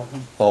 all of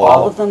them.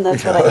 All of them,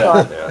 that's what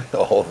I thought.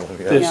 All of them,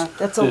 yeah. This- Yeah,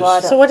 that's a this-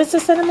 lot So of, what is the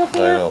sediment for?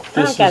 I know.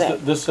 I don't get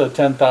it. This is a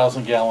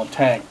 10,000 gallon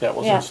tank that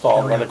was Yeah.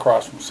 installed right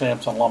across from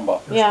Sampson Lumber.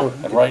 Yeah,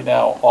 And right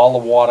now, all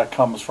the water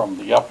comes from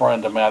the upper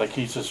end of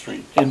Mattakeesett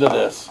Street into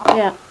this.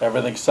 yeah.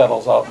 Everything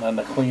settles out, and then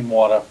the clean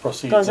water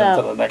proceeds Goes into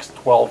out. the next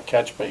 12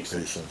 catch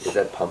basins. Basins. Is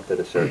that pumped at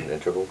a certain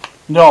interval?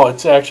 No,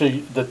 it's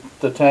actually,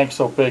 the tank's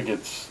so big,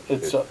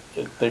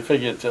 they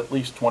figure it's at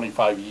least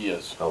 25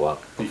 years Oh, wow. Okay.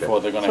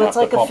 before they're gonna so have it's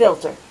to like a pump it.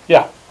 filter.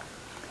 Yeah,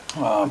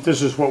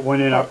 This is what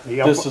went in up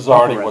the upper. this is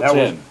already upper end. what's That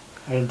was- in.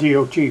 And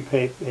DOT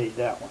paid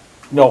that one.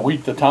 No,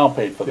 the town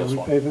paid for Did this we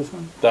one. pay this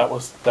one? That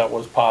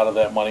was part of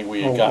that money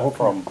we had Oh, got okay.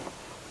 from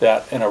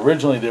that, and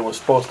originally there was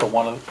supposed to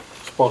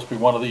be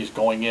one of these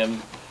going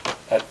in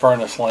at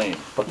Furnace Lane,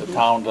 but the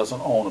town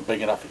doesn't own a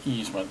big enough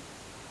easement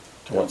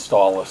to Yep.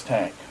 install this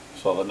tank.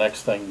 So the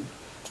next thing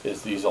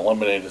is these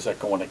eliminators that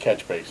go into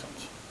catch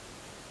basins.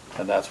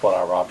 And that's what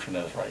our option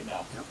is right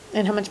now.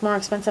 And how much more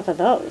expensive are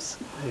those?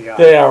 Yeah.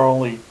 They are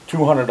only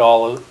 $200,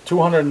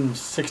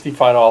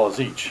 $265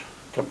 each,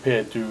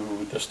 compared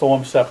to the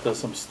storm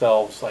scepters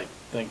themselves, I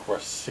think were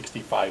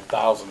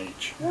 $65,000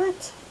 each.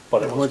 What?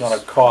 But it was gonna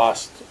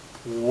cost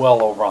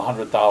well over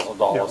 $100,000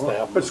 to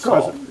have them But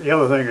installed. the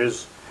other thing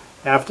is,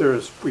 after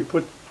it's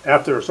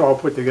all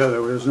put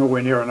together, there's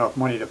nowhere near enough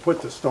money to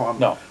put the storm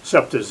No.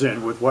 scepters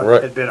in with what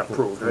Right. had been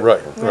approved. Right,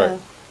 right.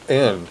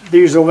 And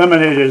These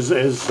eliminators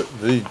is,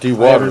 the I dewatering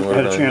haven't would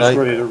had a have been chance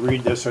really a to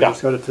read this, I Yeah.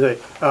 just got it today.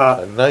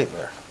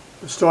 nightmare.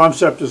 The storm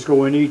scepters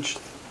go in each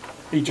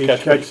Each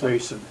catch catch basin.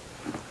 basin.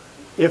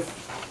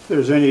 If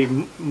there's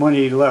any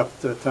money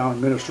left, the town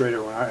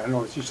administrator, and I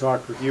know he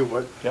talked with you,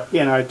 but Yep. he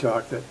and I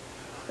talked that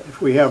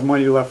if we have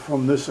money left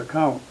from this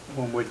account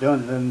when we're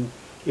done, then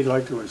he'd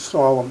like to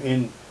install them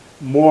in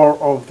more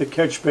of the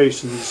catch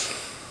basins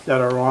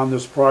that are on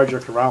this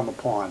project around the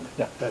pond.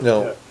 Yeah. That,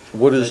 Now,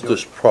 what is they do.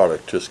 this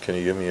product? Just, can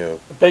you give me a,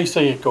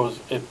 Basically,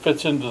 it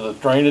fits into the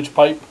drainage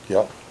pipe,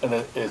 yeah, and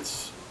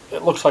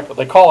it looks like,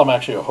 they call them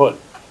actually a hood.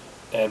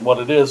 And what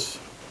it is,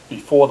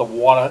 before the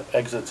water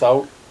exits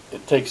out,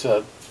 it takes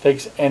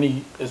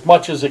as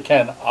much as it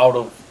can out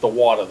of the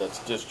water that's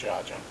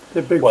discharging.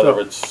 The big Whether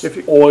fil- it's if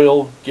you-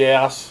 oil,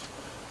 gas,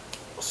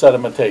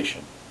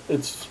 sedimentation.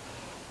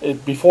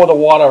 Before the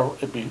water,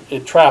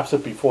 it traps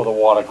it before the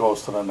water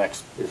goes to the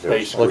next Is there a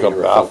basin. like a screen or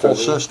a baffle filter?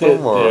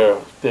 system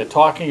or? They're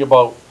talking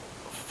about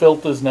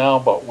filters now,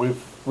 but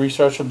we've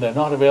researched them, they're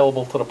not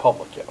available to the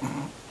public yet.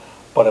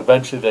 But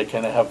eventually they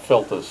can have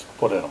filters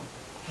put in them.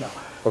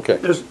 Okay,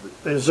 there's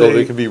so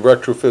they a, can be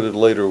retrofitted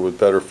later with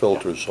better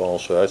filters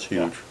also. That's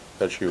Yeah. huge.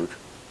 That's huge.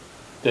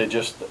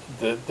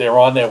 They're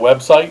on their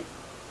website,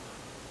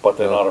 but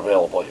they're Yeah. not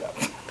available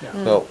yet.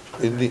 Now,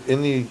 in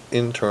the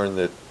intern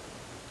that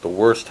the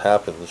worst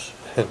happens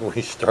and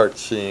we start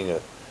seeing a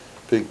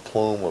big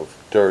plume of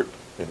dirt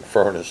in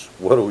furnace,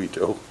 what do we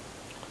do?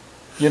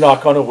 You're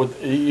not gonna,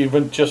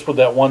 even just with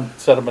that one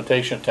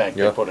sedimentation tank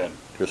they Yeah. put in.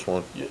 Just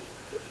one?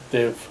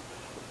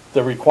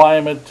 The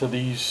requirement to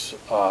these,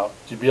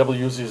 to be able to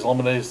use these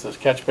eliminators, the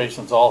catch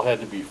basins all had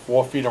to be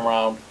 4 feet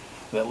around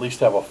and at least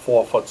have a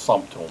 4-foot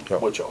sump to them,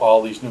 Yep. which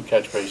all these new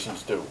catch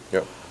basins do.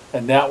 Yep.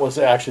 And that was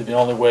actually the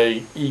only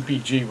way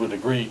EPG would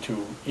agree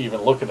to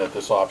even looking at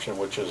this option,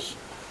 which is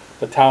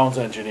the town's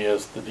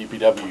engineers, the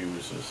DPW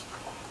uses.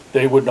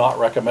 They would not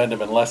recommend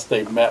them unless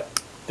they met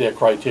their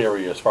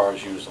criteria as far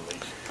as using these.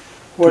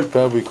 Too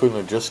bad we couldn't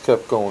have just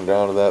kept going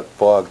down to that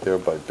bog there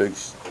by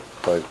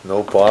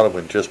no bottom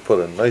and just put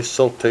a nice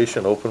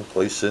siltation open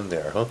place in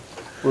there, huh?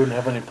 We wouldn't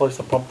have any place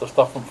to pump the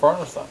stuff from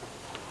furnace then.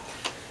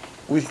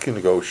 We can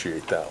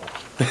negotiate that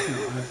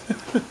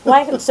one.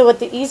 Why, so with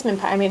the easement,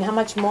 how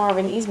much more of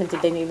an easement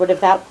did they need? Would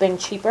have that been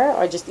cheaper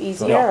or just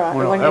easier, or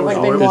Well, would that it was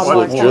have been always more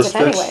the expensive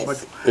logistics.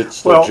 anyways?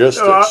 It's Well,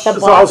 logistics. The It's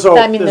block, also-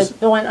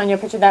 the one on your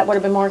picture, that would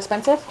have been more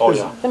expensive? Oh,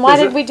 yeah. Then why Is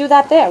did it- we do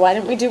that there? Why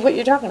didn't we do what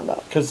you're talking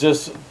about? Because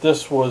there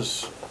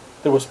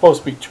was supposed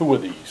to be 2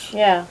 of these.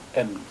 Yeah,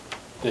 And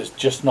there's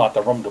just not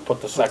the room to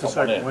put the second one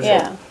second in. one So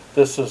yeah,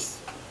 this is,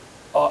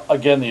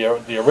 again,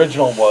 the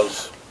original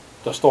was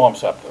the storm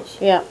scepters.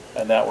 yeah,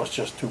 And that was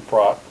just too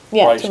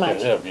Yeah, price too much.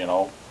 prohibitive, you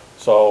know?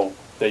 So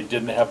they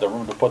didn't have the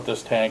room to put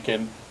this tank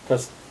in,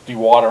 because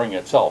dewatering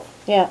itself.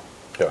 yeah,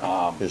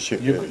 Yeah. It's-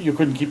 You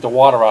couldn't keep the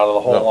water out of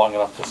the hole No. long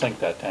enough to sink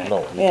that tank. No,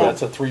 you Yeah.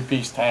 That's a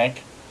 3-piece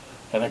tank,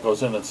 and it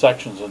goes in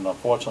sections, and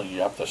unfortunately,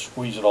 you have to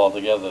squeeze it all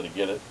together to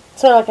get it.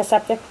 sort of like a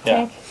septic Yeah.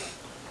 tank,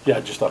 Yeah,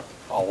 just a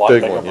lot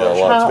Big bigger one, yeah, a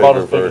version. lot About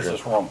bigger as big as version.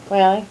 this room.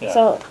 really? Yeah.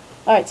 So,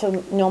 alright,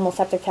 so normal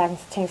septic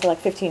tanks are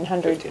like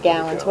 1,500 1,500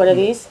 gallons, what are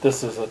these?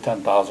 This is a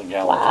 10,000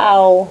 gallon. tank.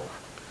 Wow,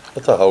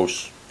 That's a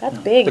house, that's a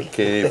big.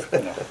 cave. You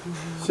know.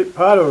 See,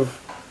 part of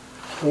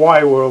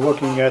why we're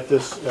looking at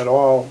this at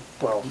all,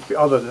 well,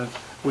 other than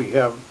we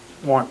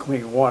want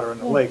clean water in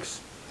the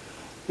lakes,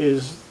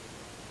 is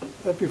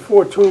that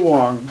before too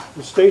long,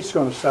 the state's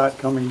gonna start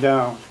coming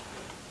down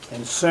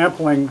and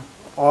sampling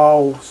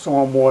all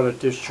stormwater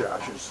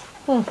discharges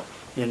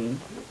in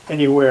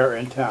anywhere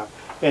in town.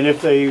 And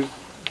if they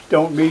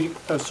don't meet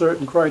a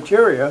certain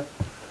criteria,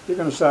 you're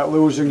gonna start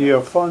losing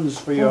your funds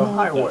for your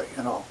highway,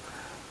 you know.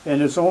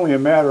 And it's only a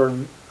matter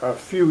of a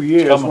few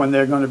years coming. when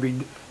they're gonna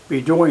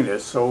be doing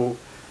this, so,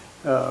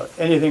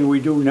 anything we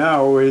do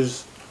now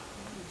is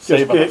just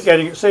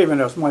Saving us.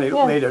 saving us money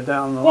Yeah. later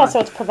down the line. Yeah, so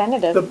it's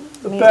preventative. The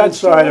maintenance bad too.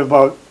 side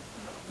about,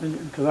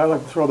 because I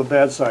like to throw the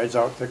bad sides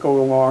out that go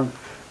along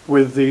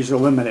with these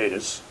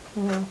eliminators,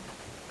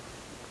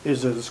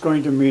 is that it's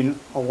going to mean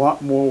a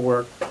lot more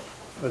work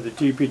for the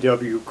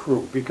DPW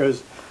crew,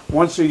 because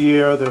once a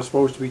year, they're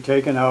supposed to be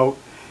taken out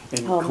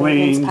and Oh,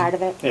 maintenance cleaned part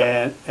of it.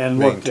 and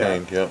looked at.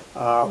 Maintained,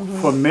 yeah.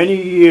 For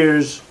many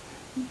years,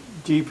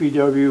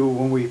 DPW,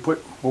 when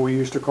we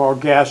used to call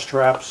gas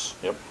traps,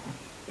 Yep.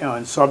 you know,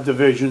 in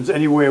subdivisions,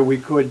 anywhere we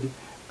could,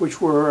 which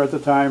were at the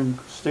time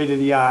state of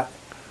the art,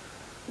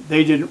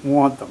 they didn't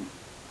want them.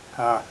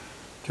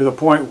 To the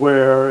point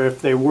where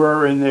if they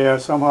were in there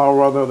somehow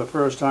or other the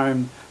first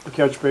time the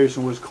catch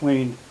basin was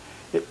cleaned,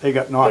 they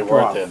got They knocked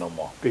weren't off there no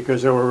more.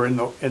 because they were in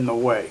the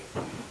way.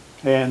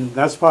 And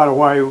that's part of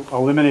why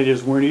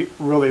eliminators weren't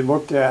really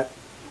looked at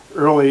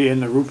early in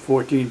the Route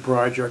 14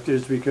 project,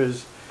 is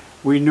because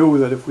we knew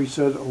that if we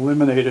said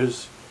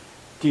eliminators,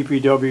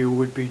 DPW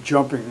would be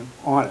jumping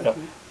on it. Yep.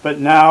 But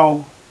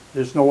now,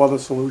 there's no other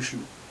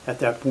solution at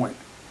that point.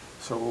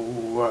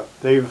 So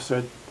they've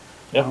said,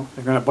 you know,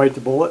 they're gonna bite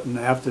the bullet and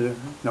have to,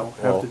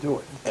 have to do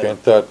it.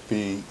 Can't that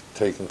be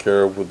taken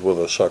care of with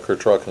a sucker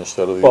truck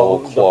instead of the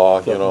old claw,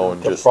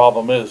 and The just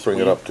problem is, bring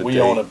it up to we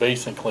own a date?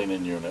 basin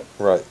cleaning unit.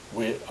 Right,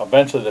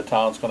 Eventually the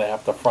town's gonna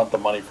have to front the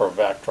money for a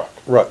vac truck.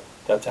 right.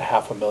 That's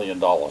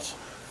 $500,000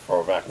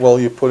 for a vac truck. Well,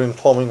 you put in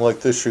plumbing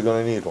like this, you're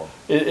gonna need one.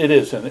 It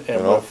is, and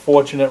know? we're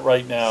fortunate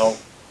right now,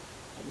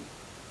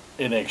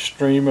 in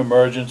extreme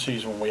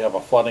emergencies, when we have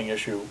a flooding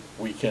issue,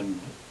 we can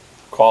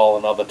call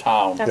another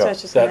town That's what I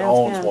was just gonna that ask,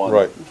 owns yeah. one.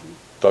 Right.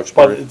 But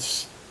Duxbury,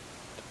 it's,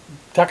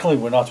 technically,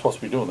 we're not supposed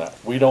to be doing that.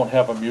 We don't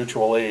have a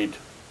mutual aid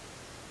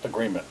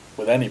agreement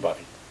with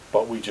anybody,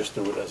 but we just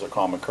do it as a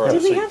common Did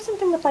courtesy. we have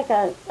something with like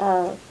a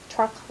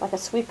truck, like a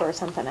sweeper or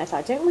something, I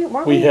thought, didn't we,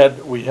 weren't We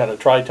had a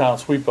tri-town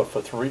sweeper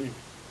for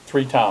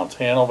three towns,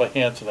 Hanover,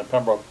 Hanson, and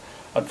Pembroke.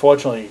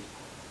 Unfortunately,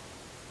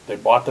 they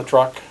bought the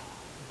truck,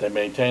 they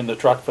maintained the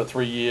truck for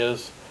 3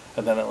 years,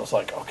 and then it was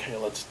like, okay,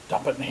 let's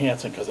dump it in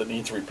Hanson because it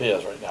needs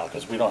repairs right now,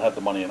 because we don't have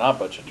the money in our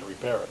budget to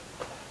repair it.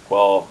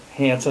 Well,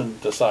 Hanson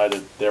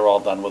decided they're all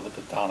done with it,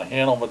 the town of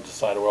Hanover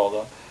decided we're all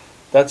done.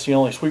 That's the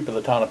only sweeper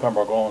the town of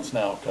Pembroke owns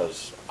now,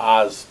 because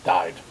ours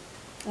died.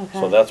 So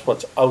Okay, that's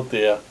what's out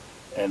there,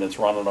 and it's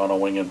running on a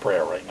wing and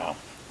prayer right now.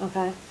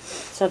 okay.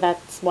 So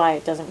that's why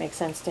it doesn't make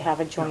sense to have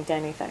a joint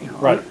anything.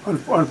 Right.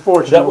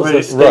 Unfortunately. That was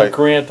a state Right.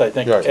 grant, I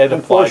think Right. Ed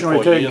applied for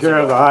Unfortunately, taking years care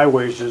of the ago.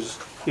 highways is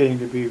getting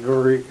to be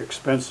very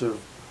expensive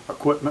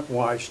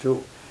equipment-wise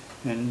too.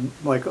 And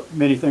like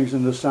many things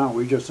in this town,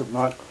 we just have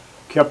not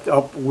kept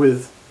up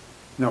with,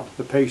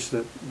 the pace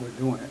that we're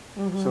doing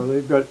it. So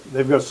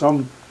they've got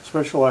some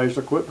specialized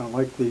equipment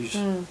like these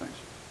things.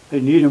 They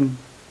need them,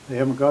 they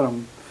haven't got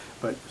them,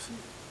 but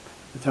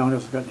the town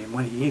hasn't got any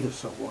money either,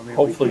 so I mean.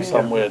 Hopefully we-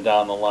 somewhere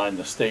down the line,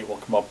 the state will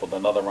come up with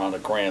another round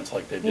of grants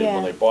like they did when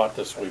Yeah. they bought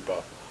the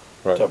sweeper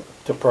right.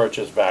 to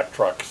purchase vac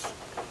trucks.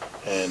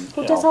 And,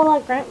 Who you does know, all our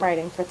grant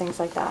writing for things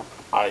like that?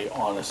 I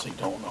honestly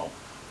don't know.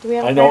 Do we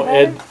have I a know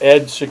grant writer?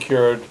 Ed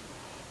secured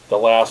the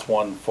last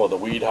one for the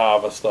weed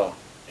harvester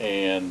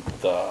and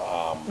the,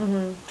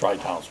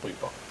 tri-town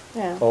sweeper.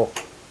 Yeah, Oh,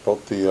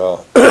 about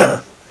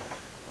the,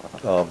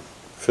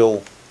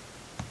 Phil,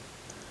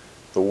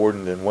 the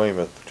warden in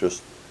Weymouth,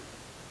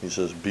 he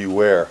says,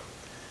 beware.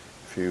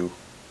 If you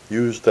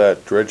use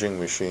that dredging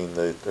machine,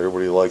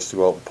 everybody likes to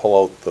go out and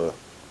pull out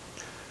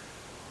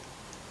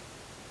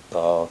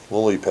the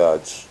lily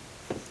pads,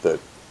 that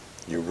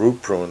you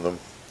root prune them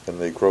and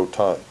they grow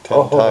 10 times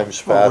Oh, we already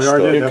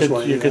faster. did. That's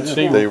why You could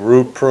see, They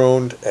root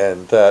pruned,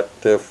 and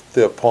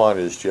their pond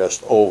is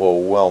just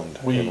overwhelmed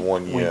in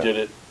 1 we year. did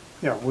it,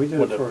 Yeah, we did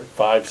what, it for,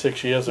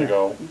 5-6 years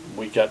ago.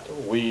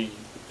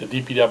 The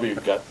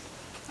DPW got,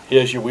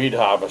 here's your weed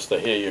harvester,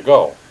 here you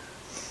go.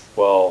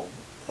 Well,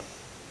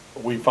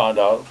 we found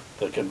out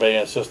the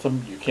conveyance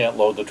system, you can't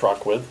load the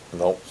truck with.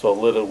 Nope. So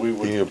literally, we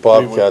would. You need a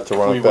bobcat to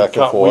run it we would back and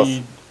cut forth.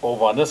 weed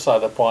over on this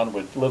side of the pond,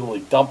 we'd literally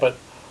dump it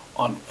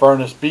on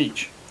Furnace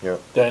Beach. Yeah.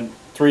 Then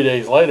 3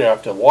 days later,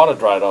 after the water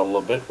dried out a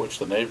little bit, which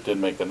didn't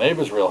make the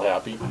neighbors real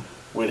happy,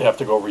 we'd have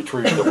to go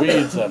retrieve the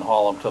weeds and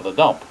haul them to the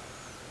dump.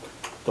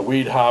 The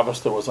weed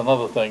harvester was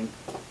another thing.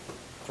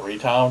 3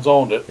 towns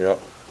owned it. Yeah.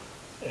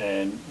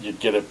 And you'd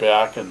get it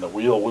back and the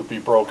wheel would be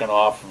broken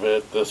off of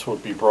it, this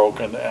would be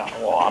broken.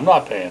 Well, I'm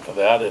not paying for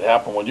that, it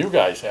happened when you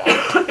guys had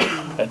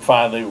it. And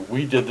finally,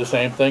 we did the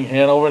same thing,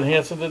 Hanover and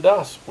Hanson did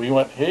us. We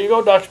went, here you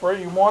go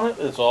Duxbury, you want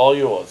it, it's all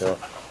yours. Yeah.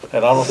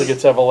 And I don't think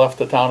it's ever left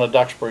the town of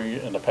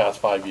Duxbury in the past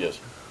 5 years.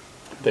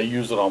 They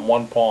use it on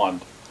one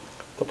pond,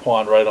 the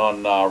pond right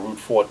on Route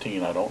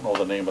 14, I don't know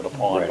the name of the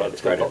pond, Right, but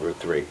it's right at Route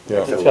 3.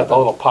 Yeah. it's got the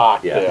little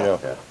park Yeah, there.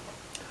 yeah.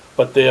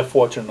 But they're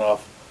fortunate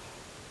enough,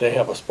 they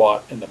have a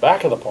spot in the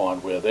back of the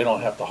pond where they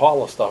don't have to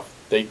haul the stuff.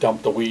 They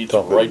dump the weeds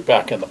Dump it. right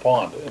back in the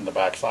pond, in the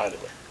back side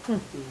of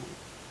it.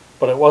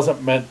 But it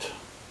wasn't meant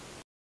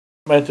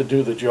to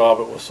do the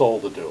job it was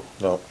sold to do.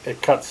 No. It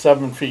cuts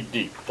 7 feet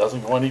deep,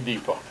 doesn't go any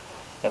deeper.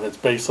 And it's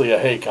basically a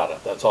hay cutter,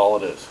 that's all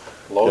it is.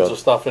 Loads Yeah. of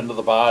stuff into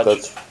the barge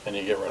That's- and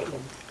you get rid of it.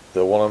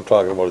 The one I'm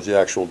talking about is the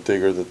actual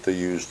digger that they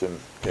used in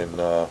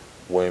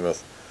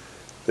Weymouth.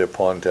 Their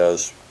pond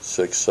has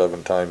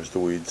 6-7 times the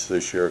weeds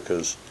this year,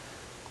 because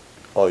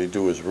all you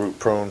do is root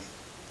prune,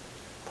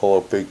 pull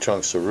out big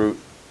chunks of root,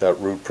 that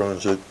root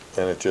prunes it,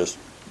 and it just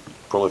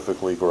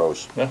prolifically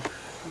grows. Yeah.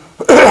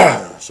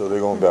 So they're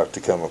going back to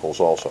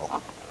chemicals also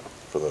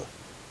for the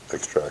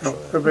extraction.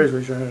 they're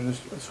basically saying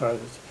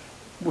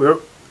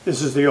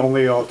this is the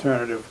only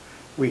alternative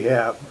we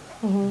have.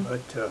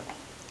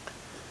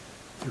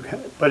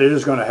 But it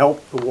is gonna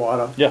help the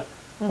water Yeah,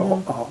 a whole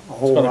it's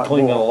gonna lot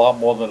clean it a more. lot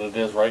more than it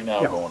is right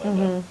now Yeah. going in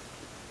there.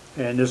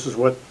 And this is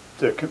what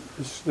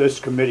this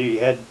committee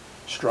had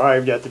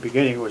strived at the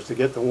beginning, was to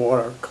get the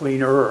water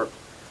cleaner,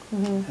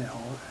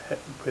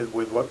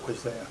 with what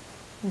was there.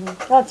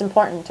 Well, it's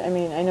important. I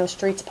mean, I know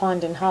Streets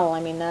Pond and Hull,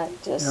 I mean, that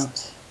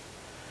just,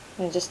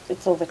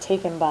 it's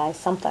overtaken by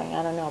something,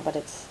 I don't know, but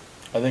it's,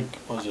 I think,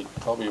 was it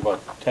probably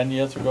about 10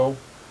 years ago,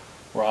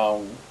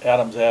 around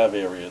Adams Ave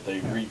area, they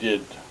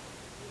redid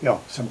Yeah,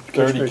 some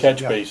 30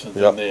 catch yeah. basins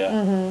Yep. in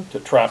there to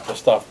trap the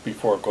stuff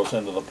before it goes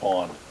into the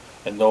pond.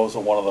 And those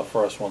are one of the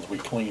first ones we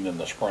clean in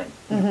the spring.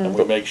 And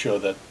we make sure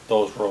that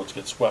those roads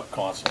get swept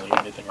constantly,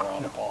 anything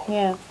around the pond.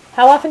 yeah.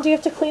 How often do you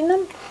have to clean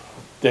them?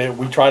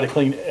 We try to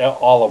clean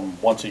all of them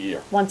once a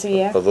year. Once a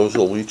year? Are those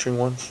the leaching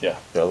ones? Yeah.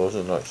 Yeah, those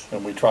are nice.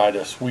 And we try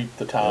to sweep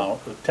the town,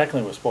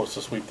 technically we're supposed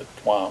to sweep the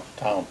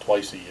town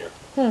twice a year,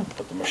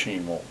 but the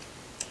machine won't.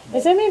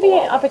 Is there maybe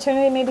allow an that.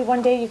 opportunity, maybe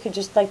one day you could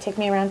just like take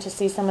me around to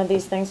see some of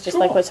these things, just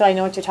like Sure. what, so I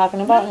know what you're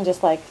talking about and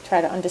just like try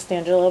to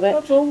understand it a little bit?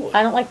 Absolutely.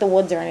 I don't like the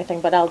woods or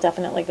anything, but I'll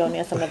definitely go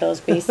near some of those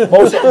basins.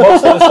 Most of the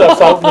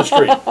stuff's out in the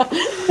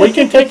street. We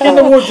can take you in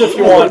the woods if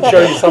you want,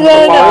 show you some of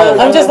No, the no, wild.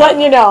 I'm just letting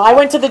you know. I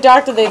went to the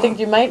doctor, they think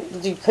you might,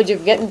 could you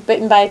have gotten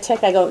bitten by a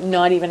tick? I go,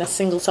 not even a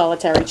single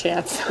solitary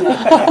chance. You'd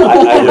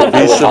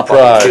be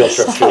surprised. Field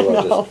trip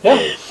too,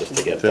 just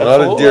to get They're that.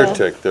 not a deer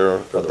tick, they're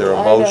a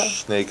know. mouse,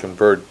 snake, and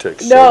bird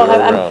ticks, so No, they're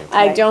around.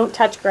 I don't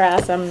touch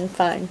grass, I'm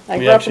fine. I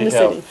We grew up in the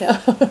actually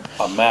city.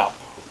 A map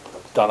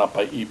done up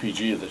by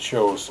EPG that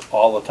shows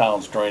all the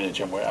town's drainage,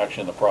 and we're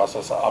actually in the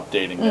process of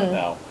updating that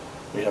now.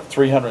 We have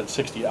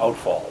 360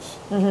 outfalls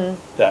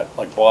that,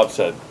 like Bob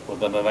said,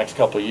 within the next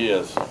couple of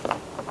years,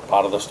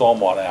 part of the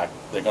Stormwater Act,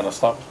 they're gonna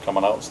start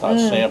coming out and start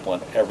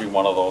sampling every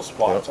one of those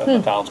spots, and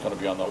the town's gonna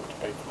be on the hook to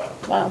pay for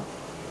that. Wow.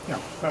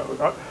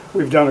 Yeah,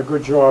 we've done a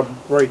good job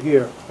right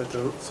here, but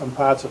some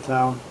parts of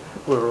town,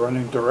 we're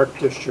running direct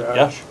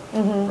discharge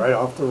right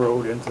off the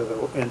road into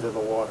the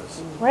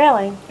waters.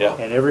 Really? Yeah,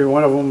 And every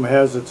one of them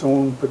has its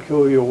own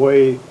peculiar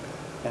way,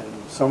 and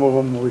some of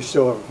them we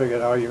still haven't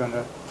figured out how you're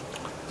gonna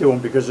do them,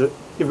 because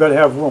you've gotta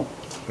have room.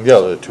 Yeah,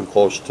 they're too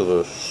close to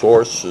the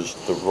source,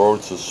 the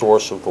road's the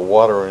source of the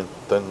water, and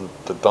then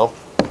the dump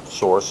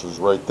source is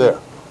right there.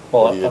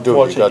 well, What do you do? You got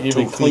unfortunately,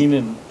 even 2 feet.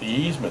 cleaning the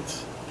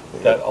easements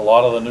that a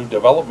lot of the new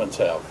developments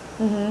have.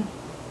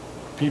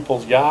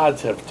 People's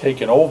yards have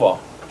taken over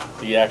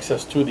the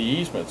access to the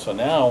easement, so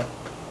now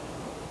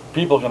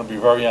people are gonna be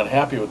very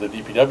unhappy with the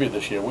DPW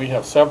this year. We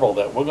have several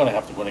that we're gonna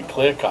have to go in and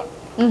clear cut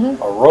a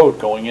road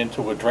going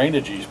into a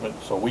drainage easement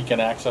so we can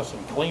access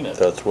and clean it.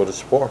 That's what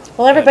it's for.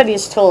 Well, everybody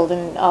is told,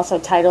 and also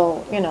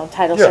title,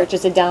 title Yeah.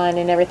 searches are done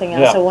and everything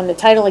else. Yeah. So when the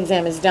title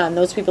exam is done,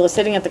 those people are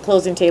sitting at the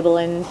closing table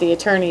and the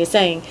attorney is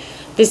saying,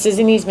 this is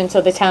an easement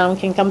so the town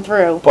can come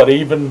through. But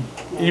even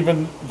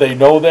they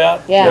know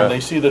that, Yeah. and they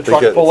see the They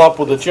truck get- pull up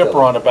with a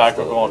chipper on the back,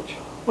 they're going,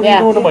 what are Yeah.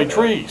 you doing to my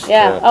trees?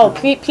 Yeah, Yeah. oh,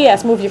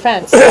 P.S., move your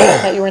fence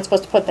that you weren't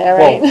supposed to put there,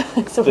 right?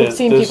 So we've There's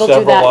seen people do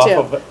several that off too.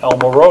 of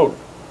Elmer Road.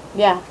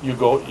 Yeah, You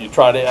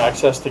try to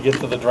access to get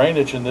to the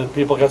drainage, and then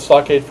people got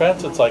stockade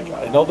fence. It's like,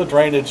 I know the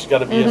drainage has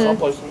gotta be in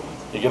someplace.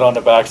 You get on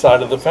the back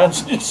side of the fence,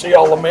 and you see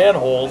all the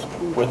manholes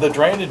where the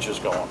drainage is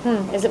going.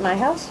 is it my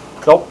house?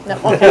 Nope, No,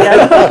 okay,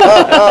 good.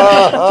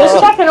 Just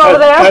checking over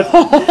there.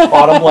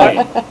 bottom lane.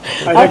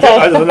 I think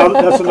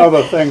Okay. that's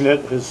another thing that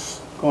has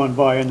gone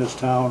by in this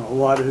town a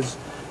lot, is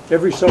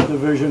every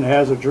subdivision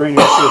has a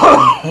drainage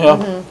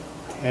system.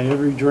 And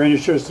every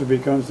drainage system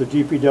becomes the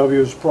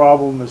DPW's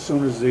problem as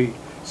soon as the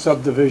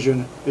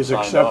subdivision is Signed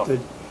accepted.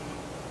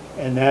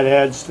 And that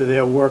adds to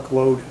their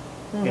workload.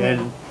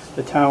 And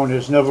the town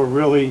has never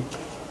really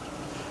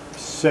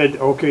said,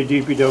 okay,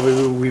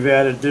 DPW, we've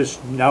added this,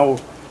 now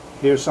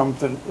here's some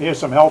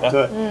help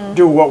to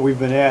do what we've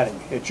been adding.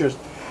 It just,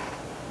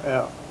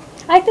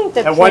 I think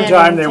that at one time,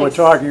 planning they were takes-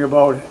 talking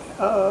about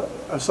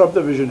a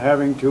subdivision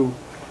having to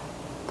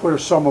put a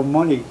sum of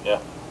money Yeah.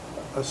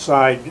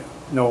 aside,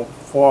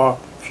 for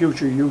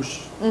future use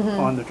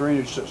on the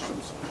drainage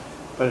systems.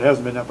 But it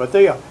hasn't been done. But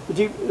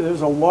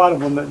there's a lot of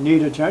them that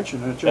need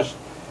attention, and it's just,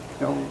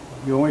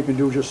 you only can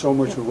do just so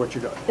much with what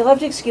you got. You'll have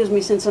to excuse me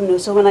since I'm new.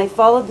 So when I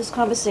followed this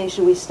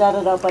conversation, we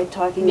started out by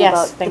talking Yes,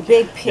 about the thank you.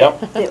 big pit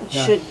Yep. that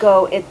Yeah. should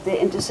go at the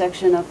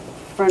intersection of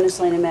Furnace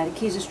Lane and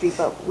Mattakeesett Street,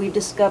 but we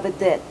discovered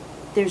that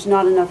there's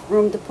not enough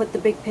room to put the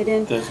big pit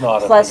in. There's not a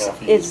big Plus,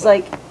 enough it's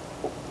easement.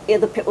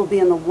 the pit will be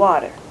in the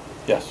water.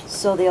 Yes,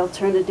 So the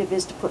alternative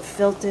is to put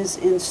filters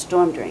in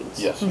storm drains.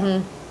 yes.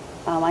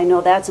 I know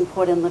that's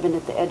important living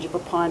at the edge of a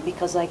pond,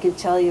 because I can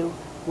tell you,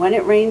 when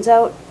it rains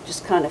out,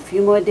 just kind of a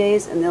few more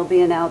days, and there'll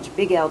be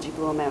big algae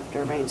bloom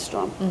after a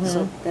rainstorm.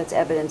 So that's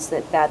evidence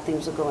that bad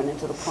things are going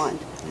into the pond.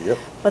 Yep.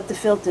 But the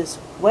filters,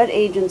 what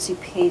agency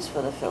pays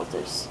for the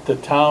filters? The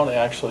town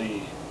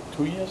actually,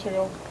 2 years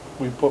ago,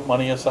 we put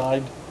money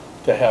aside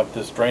to have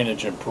this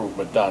drainage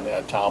improvement done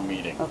at town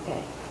meeting.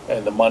 Okay.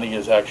 And the money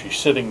is actually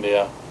sitting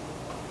there,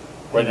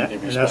 ready to be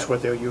And that's spent.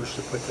 what they'll use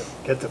to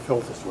get the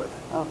filters with.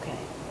 Okay.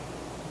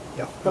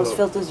 Yeah. Those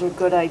filters are a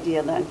good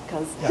idea then,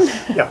 because,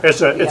 Yeah,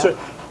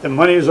 the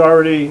money has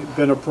already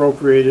been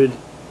appropriated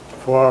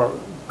for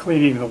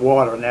cleaning the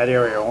water in that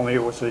area, only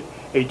it was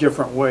a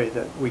different way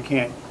that we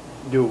can't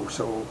do.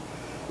 So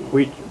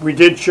we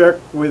did check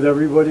with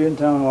everybody in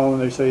town hall,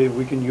 and they say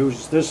we can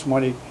use this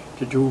money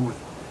to do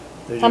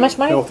How much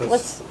money built this.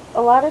 was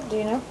allotted, do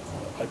you know?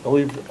 I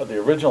believe the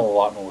original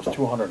allotment was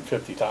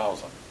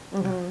 250,000.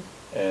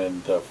 Mm-hmm.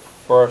 And the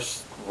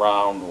first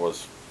round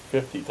was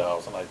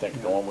 50,000, I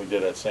think, the one we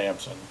did at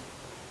Sampson.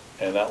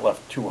 And that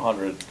left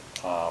 200,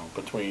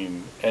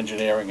 between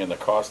engineering and the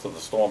cost of the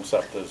storm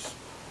scepters.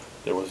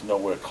 There was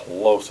nowhere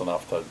close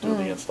enough to do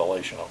the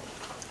installation of them.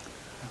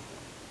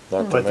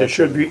 Not to But there mention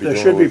should be, we'd there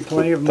doing should be with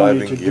plenty of money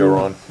diving to gear do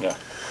on. Yeah.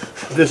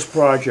 this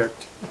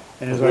project.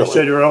 And as I Really?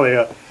 said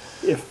earlier,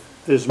 if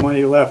there's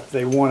money left,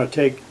 they wanna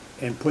take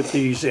and put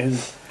these in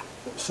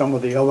some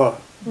of the other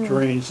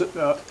drains, Yeah,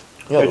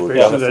 catch that would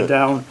basins that are benefit.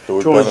 down That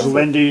would towards benefit.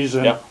 Lindy's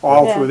and Yeah.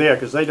 all Yeah. through there,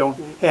 cause they don't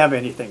have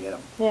anything in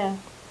them. Yeah.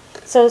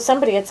 So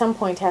somebody at some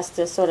point has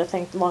to sort of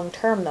think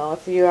long-term though,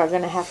 if you are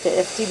gonna have to,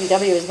 if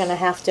DPW is gonna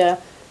have to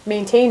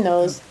maintain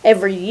those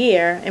every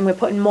year, and we're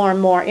putting more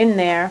and more in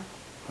there,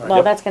 well,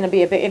 Yep. that's gonna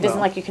be a bit, it isn't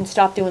No. like you can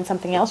stop doing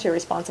something else you're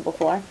responsible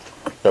for.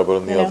 Yeah, but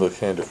on You the know? other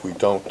hand, if we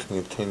don't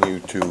continue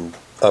to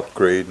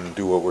upgrade and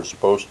do what we're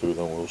supposed to,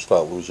 then we'll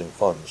start losing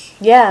funds.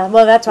 Yeah,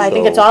 well, that's why I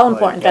think it's So- all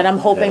important, that I'm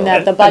hoping Yeah.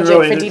 that the And budget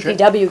really, for the-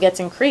 DPW gets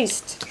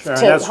increased Sharon,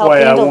 to that's help why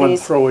I handle want to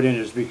these. throw it in,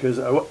 is because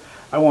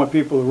I want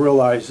people to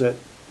realize that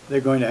they're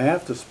going to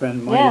have to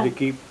spend Yeah. money to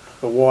keep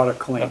the water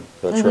clean.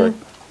 That's Mm-hmm. right.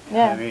 I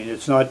Yeah, mean,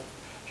 it's not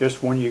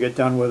just when you get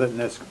done with it and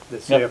it's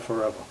Yep. there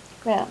forever.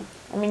 yeah.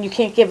 I mean, you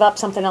can't give up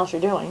something else you're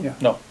doing. Yeah.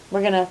 No.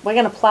 We're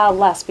gonna plow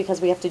less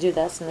because we have to do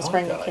this in the I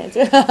spring. like We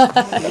that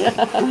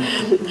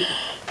can't do.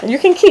 And you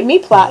can keep me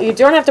plow. You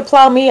don't have to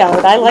plow me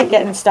out. I like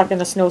getting stuck in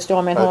a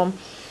snowstorm at home.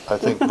 I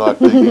think not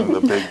digging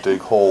the big dig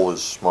hole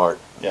is smart.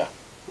 Yeah.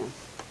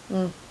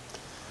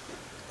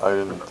 I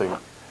didn't think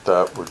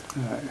that would,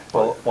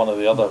 Well, one of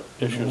the other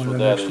issues One of with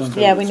the that next is ones.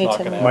 too, Yeah, we it's need not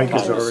to gonna know. have Mike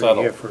is time to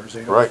already here settle. for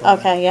his. Right.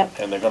 Okay. Yep.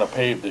 And they're gonna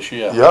pave this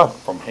year. Yeah.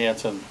 From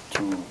Hanson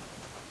to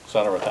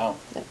center of town.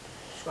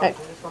 Right.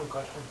 Just one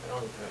question. I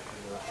don't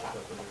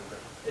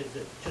Is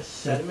it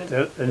just sediment?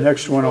 The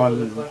next one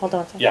on Hold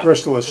on a second. Yeah.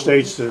 Bristol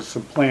Estates, there's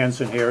some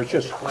plans in here, it's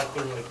just,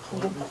 Collecting like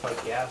pollutants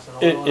like gas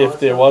and all that? If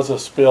there was a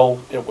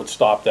spill, it would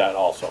stop that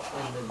also.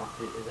 And then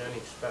is there any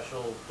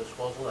special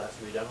disposal that has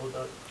to be done with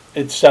that?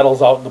 It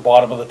settles out in the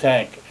bottom of the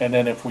tank, and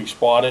then if we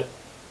spot it,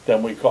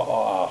 then we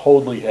call,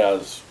 Hoadley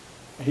has,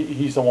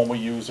 he's the one we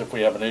use if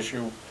we have an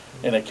issue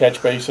in a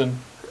catch basin.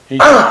 He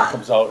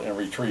comes out and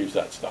retrieves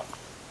that stuff.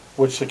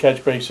 Which the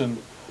catch basin,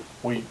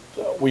 we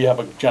have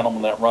a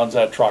gentleman that runs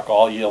that truck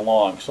all year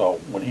long, so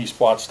when he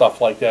spots stuff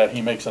like that,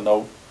 he makes a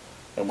note,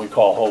 and we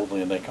call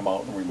Hoadley and they come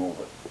out and remove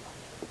it.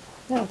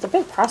 No, it's a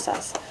big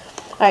process.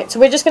 All right, so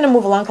we're just gonna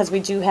move along because we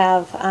do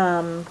have,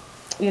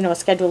 you know, a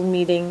scheduled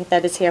meeting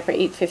that is here for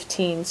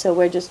 8:15, so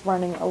we're just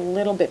running a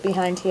little bit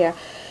behind here.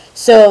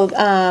 So,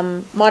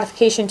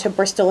 modification to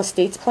Bristol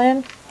Estates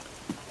plan?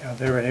 yeah,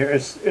 they're in here,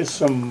 it's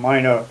some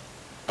minor,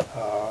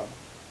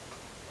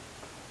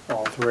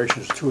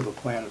 alterations to the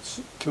plan,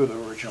 it's to the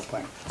original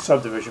plan,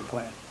 subdivision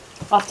plan.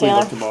 Off We Taylor?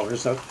 looked them over,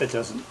 it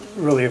doesn't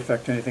really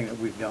affect anything that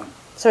we've done,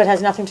 So it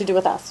has nothing to do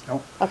with us?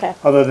 no? Okay,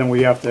 Other than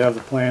we have to have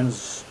the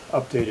plans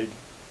updated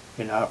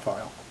in our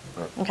file.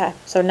 okay,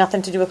 so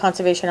nothing to do with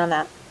conservation on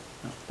that?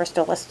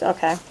 Bristol list,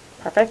 okay,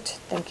 perfect,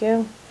 thank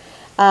you.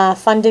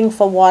 Funding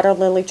for water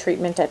lily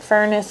treatment at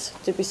Furnace,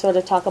 did we sort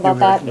of talk about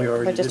that? we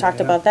already We just did, talked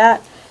yeah. about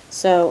that,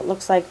 so it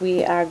looks like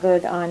we are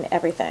good on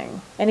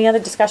everything. Any other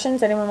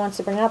discussions anyone wants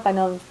to bring up? I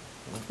know,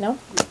 no?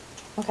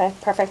 Okay,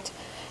 perfect.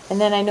 And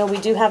then I know we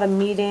do have a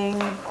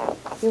meeting,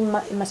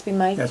 it must be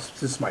Mike?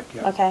 This is Mike,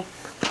 yeah. Okay.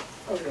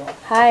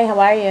 Hi, how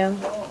are you?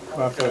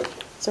 Okay.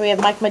 So we have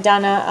Mike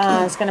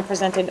McDonough, is gonna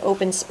present an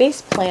open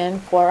space plan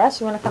for us.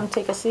 You wanna come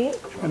take a seat?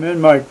 I'm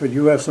in, Mike, but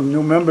you have some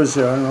new members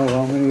here, I don't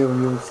know how many of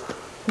you.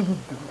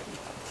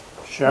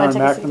 Sharon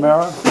take a seat?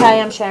 McNamara, Hi,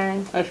 I'm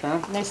Sharon. Hi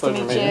Sharon. Nice to Pleasure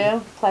meet meeting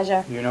you.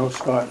 Pleasure. you know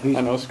Scott, he's.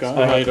 I know Scott.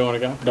 How you doing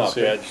again? Good to Not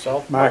see you. bad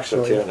yourself? Mark,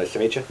 So, so, nice to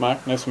meet you.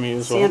 Mark, nice to meet you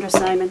as well. Sandra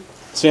Simon.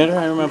 Sandra,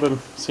 I remember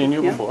seeing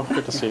you Yeah. before.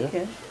 Good to see you.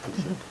 Good.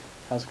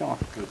 How's it going?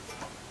 Good.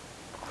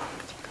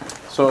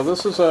 So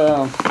this is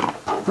to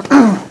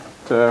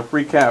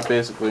recap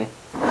basically.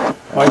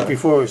 Mike,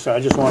 before we start, I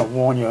just wanna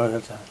warn you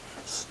that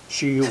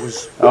she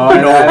was. Oh,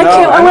 I know.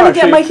 I wanna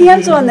get my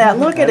hands on that,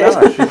 look at it.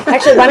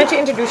 Actually, why don't you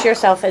introduce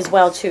yourself as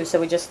well too, so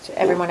we just,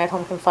 everyone at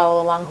home can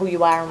follow along who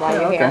you are and why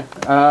you're here.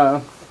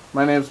 Okay.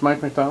 My name's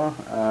Mike McDonough.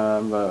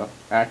 I'm the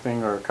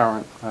acting or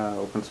current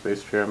open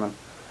space chairman,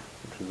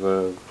 which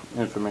is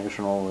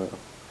informational,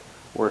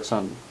 works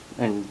on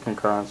in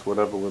concurrence,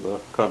 whatever, with the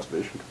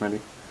conservation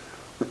committee.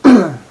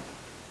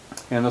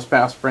 And this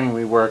past spring,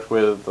 we worked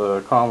with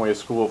the Conway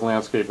School of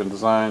Landscape and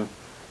Design.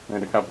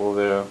 Made a couple of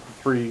their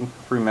three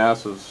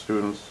Masters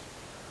students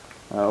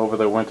over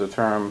their winter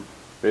term.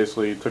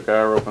 Basically, took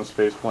our open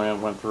space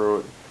plan, went through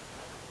it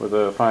with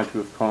a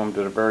fine-tooth comb,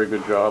 did a very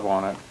good job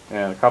on it,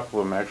 and a couple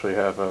of them actually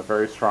have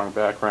very strong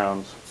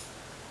backgrounds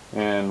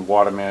in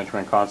water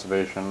management,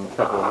 conservation. A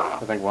couple, I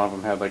think one of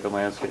them had like a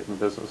landscaping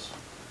business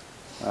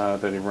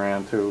that he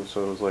ran too.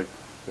 So it was like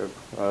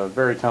a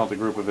very talented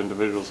group of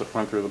individuals that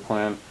went through the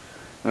plan.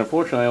 And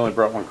unfortunately, I only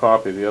brought one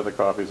copy. The other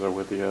copies are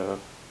with the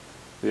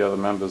the other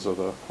members of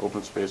the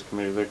open space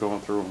committee. They're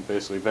going through and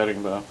basically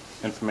vetting the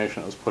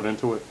information that was put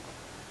into it.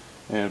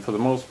 And for the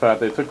most part,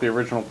 they took the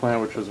original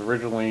plan, which was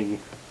originally,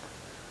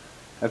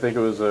 I think it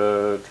was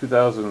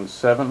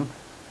 2007.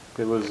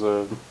 It was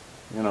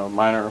you know,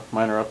 minor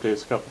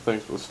updates, a couple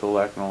things, but still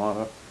lacking a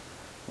lot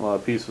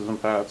of pieces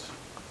and parts.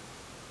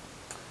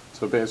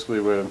 So basically,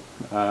 we're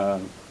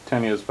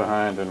 10 years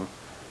behind, and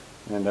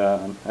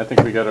I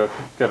think we got a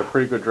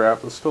pretty good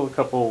draft. There's still a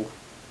couple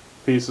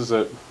pieces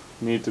that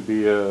need to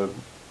be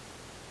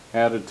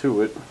added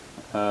to it,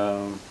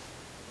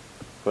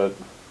 but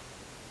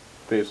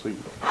basically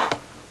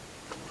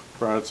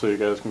brought it so you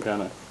guys can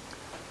kind of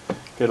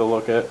get a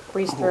look at.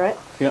 Breeze through it.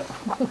 Yep.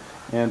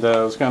 And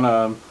I was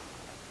gonna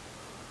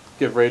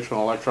give Rachel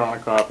an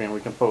electronic copy, and we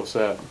can post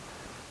that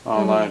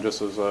online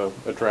just as a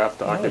draft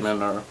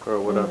document or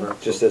whatever.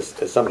 Just as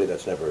somebody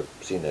that's never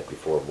seen that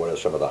before, what are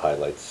some of the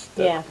highlights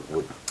that Yeah.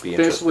 would be of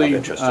Basically,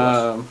 interest to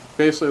us?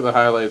 basically the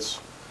highlights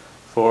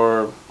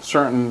for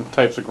certain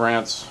types of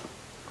grants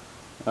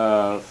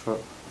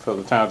for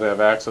the town to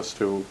have access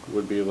to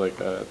would be like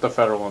at the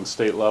federal and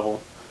state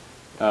level.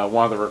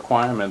 One of the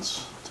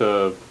requirements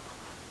to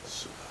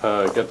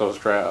get those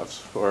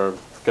drafts or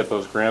get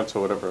those grants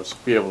or whatever is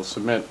be able to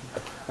submit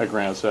a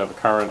grant to have a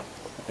current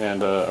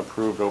and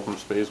approved open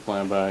space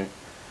plan by, I'm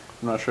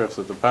not sure if it's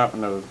the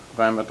Department of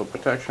Environmental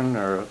Protection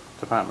or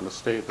Department of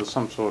State. There's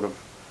some sort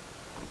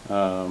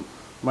of,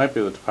 might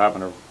be the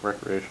Department of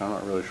Recreation, I'm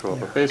not really sure,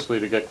 but basically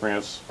to get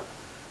grants,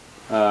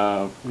 you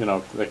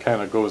know, that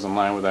kind of goes in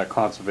line with that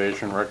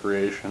conservation,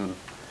 recreation.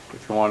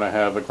 If you want to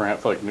have a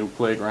grant for like new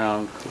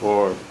playground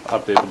or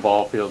update the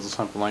ball fields or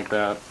something like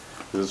that,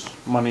 there's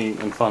money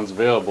and funds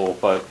available,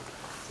 but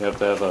you have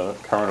to have a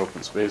current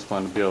open space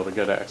plan to be able to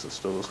get access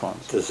to those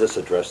funds. Does this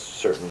address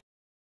certain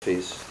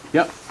fees?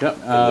 Yep.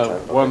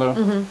 One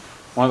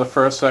of the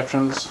first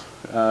sections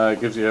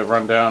gives you a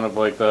rundown of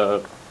like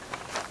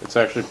it's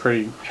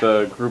actually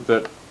the group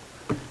that,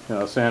 you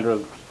know, Sandra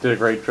did a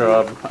great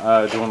job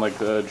doing like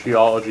the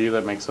geology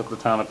that makes up the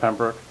town of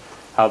Pembroke,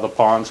 how the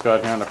ponds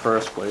got here in the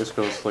first place,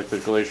 goes like the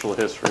glacial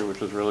history,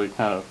 which is really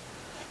kind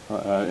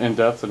of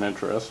in-depth and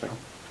interesting.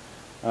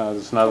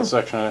 There's another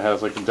section that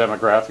has like the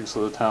demographics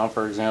of the town,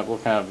 for example,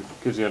 kind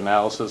of gives you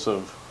analysis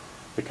of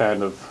the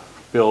kind of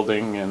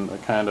building and the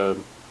kind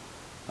of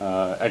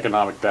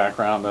economic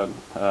background that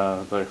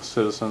the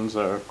citizens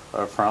are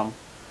from.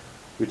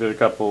 We did a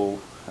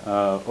couple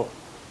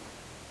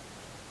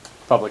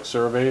public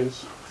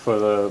surveys for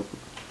the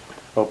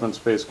open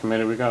space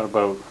committee. We got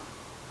about,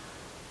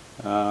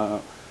 I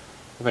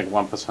think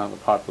 1% of the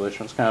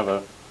population. It's kind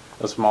of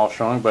a small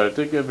showing, but it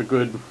did give a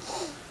good,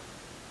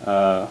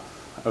 I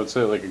would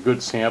say like a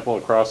good sample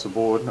across the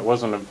board. It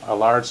wasn't a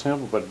large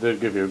sample, but it did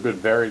give you a good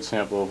varied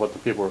sample of what the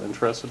people were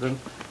interested in,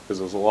 because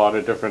there's a lot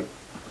of different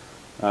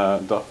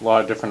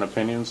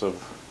opinions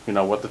of, you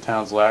know, what the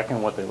town's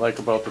lacking, what they like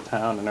about the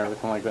town and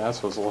everything like that.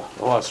 So there's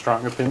a lot of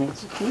strong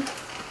opinions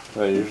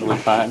that I usually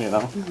find, you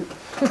know.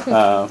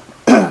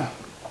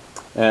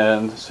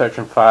 And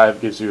section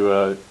 5 gives you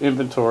an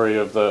inventory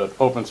of the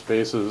open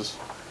spaces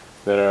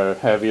that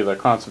have either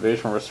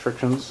conservation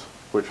restrictions,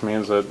 which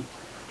means that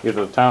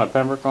either the town of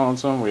Pembroke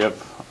owns them.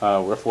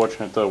 We're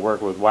fortunate to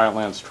work with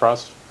Wildlands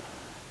Trust,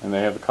 and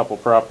they have a couple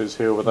properties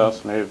here with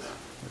us, and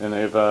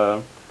they've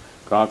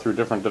gone through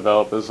different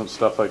developers and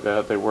stuff like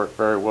that. They work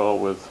very well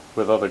with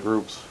other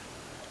groups,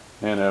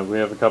 and we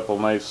have a couple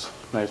nice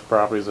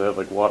properties that have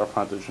like water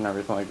frontage and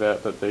everything like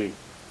that they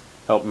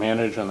help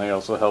manage, and they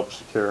also help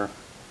secure.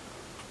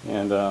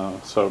 And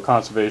so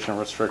conservation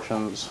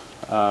restrictions,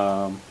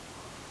 you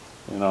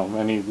know,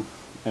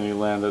 any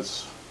land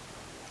that's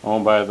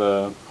owned by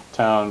the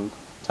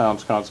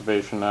town's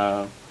conservation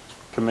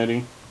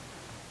committee,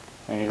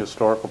 any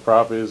historical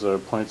properties or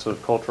points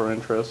of cultural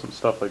interest and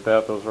stuff like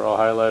that, those are all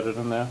highlighted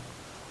in there.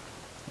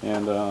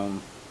 And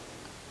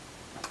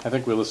I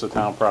think we listed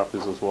town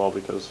properties as well,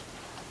 because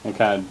and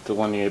kind of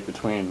delineate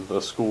between the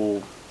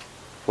school,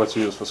 what's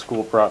used for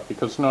school property,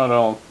 because not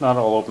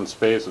all open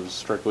space is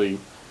strictly,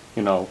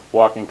 you know,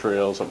 walking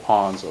trails or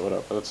ponds or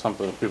whatever. That's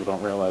something that people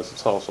don't realize.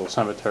 It's also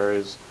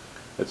cemeteries.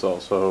 It's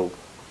also,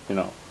 you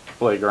know,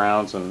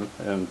 playgrounds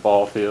and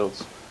ball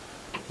fields.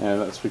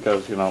 And that's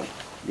because, you know,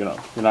 you're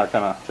not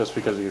gonna, just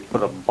because you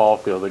put up a ball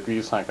field, the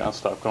geese aren't gonna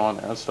stop going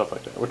there and stuff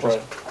like that, which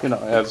is, you know,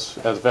 adds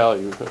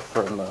value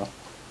from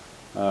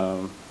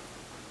the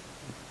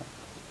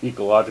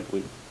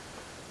ecologically,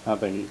 I don't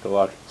think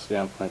ecological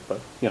standpoint, but,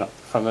 you know,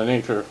 from the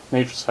nature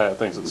side of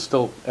things, it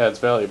still adds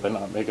value by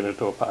not making it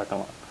into a parking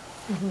lot.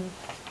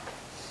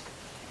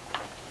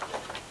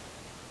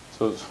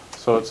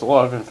 So it's a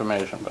lot of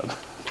information, but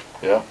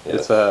Yeah.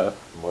 it's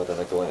More than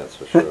a glance,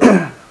 for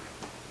sure.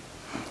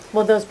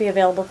 Will those be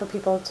available for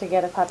people to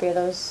get a copy of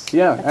those?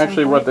 yeah. at some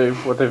Actually, what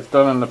point? they've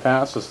done in the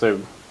past is they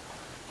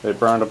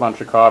burned a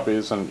bunch of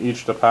copies, and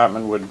each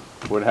department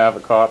would have a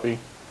copy.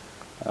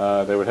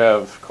 They would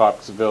have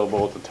copies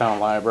available at the town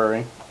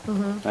library.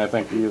 And I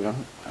think I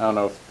don't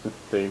know if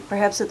they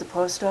Perhaps at the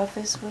post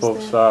office, was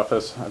post there?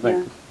 office. I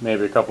think Yeah.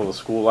 maybe a couple of the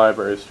school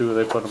libraries too.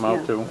 They put them out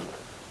Yeah. too.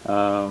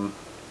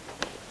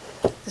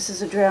 This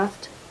is a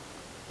draft,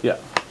 Yeah,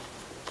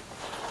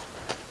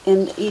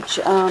 and each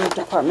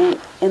department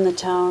in the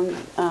town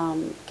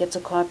gets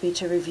a copy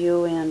to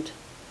review and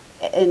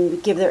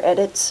give their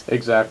edits.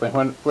 exactly.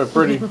 When we're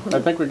pretty,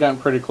 I think we're getting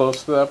pretty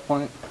close to that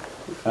point.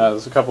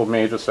 There's a couple of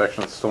major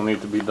sections that still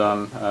need to be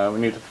done. We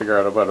need to figure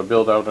out about a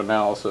build-out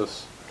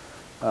analysis,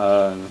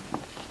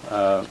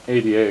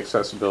 ADA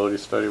accessibility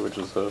study, which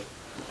is the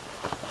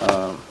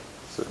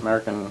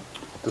American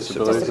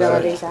Disabilities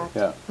Disabilities Act.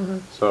 Act. Yeah.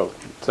 So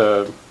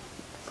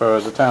for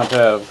the town to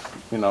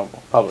have, you know,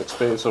 public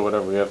space or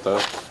whatever, we have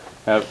to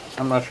have,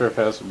 I'm not sure if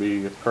it has to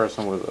be a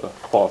person with a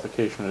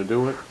qualification to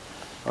do it,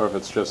 or if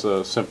it's just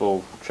a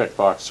simple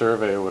checkbox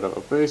survey or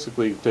whatever.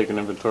 Basically, take an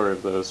inventory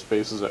of the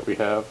spaces that we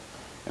have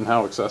and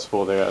how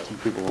accessible they are to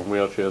people in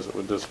wheelchairs or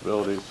with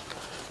disabilities.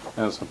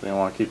 And it's something you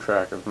want to keep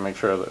track of and make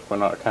sure that we're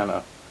not kind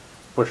of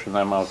pushing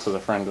them out to the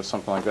fringe or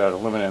something like that, or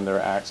limiting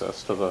their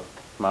access to the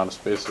amount of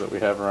spaces that we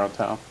have around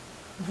town.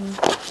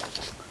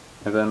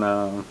 And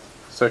then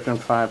section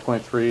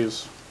 5.3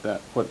 is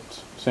that what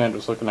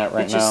Sandra's looking at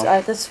right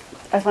now.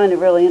 I find it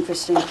really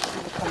interesting,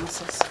 the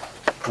process.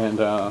 And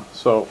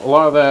so a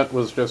lot of that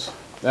was just,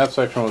 that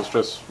section was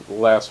just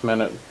last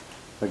minute.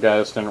 The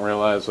guys didn't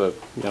realize that,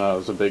 you know, it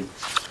was a big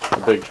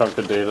chunk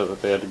of data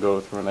that they had to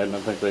go through, and they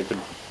didn't think they could,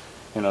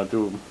 you know,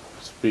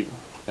 speak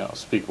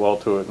well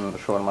to it in the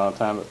short amount of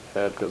time that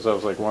they had, because that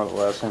was like one of the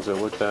last things they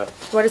looked at.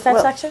 What is that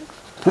Well, section?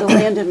 The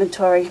land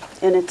inventory,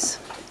 and it's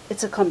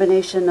a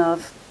combination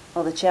of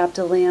all the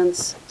chapter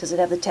lands. Does it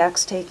have the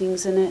tax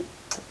takings in it?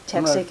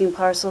 Tax taking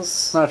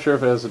parcels? Not sure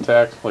if it has a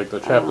tax, like the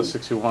chapter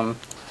 61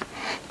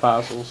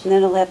 parcels. And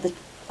then it'll have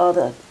all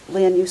the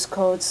land use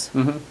codes,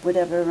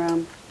 whatever.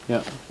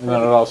 Yeah, and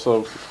then it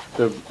also,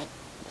 so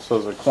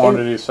there's a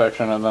quantity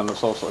section, and then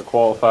there's also a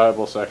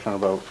qualifiable section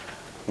about,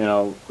 you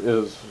know,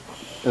 is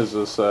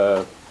this,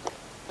 does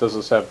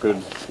this have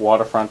good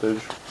water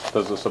frontage?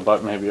 Does this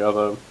abut maybe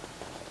other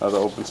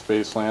open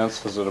space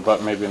lands? Does it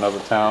abut maybe another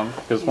town?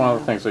 Because one of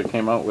the things they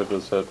came out with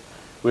is that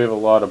we have a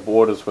lot of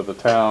borders with the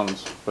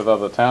towns, with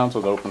other towns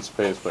with open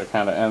space, but it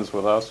kind of ends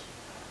with us.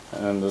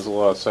 And there's a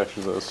lot of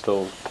sections that are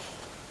still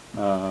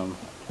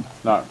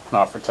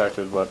not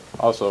protected, but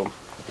also,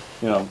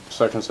 you know,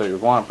 sections that you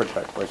would want to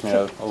protect, like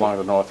along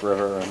the North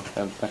River and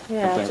things like that.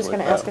 Yeah, I was just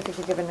going to ask if you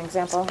could give an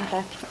example.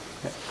 Okay.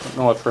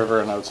 North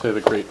River, and I would say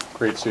the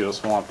Great Cedar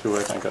Swamp too,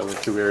 I think, are the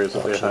two areas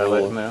that they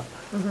highlight in there.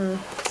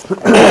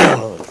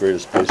 One of the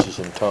greatest places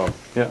in town.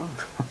 Yeah.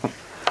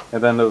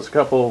 And then there's a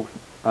couple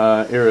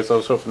areas I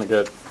was hoping to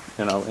get,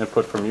 you know,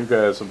 input from you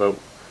guys about,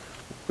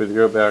 with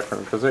your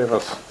background, because they have a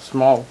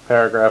small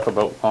paragraph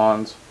about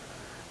ponds.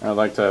 And I'd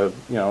like to,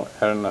 you know,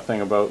 add in a thing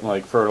about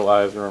like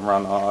fertilizer and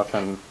runoff,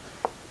 and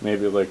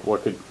maybe like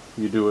what could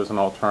you do as an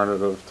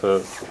alternative to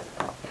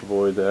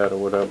avoid that or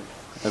whatever.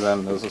 And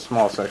then there's a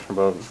small section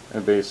about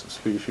invasive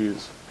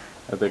species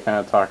that they kind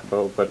of talk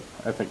about, but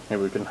I think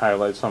maybe we can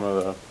highlight some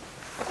of the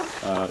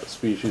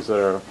species that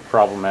are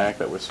problematic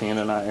that we're seeing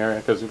in our area.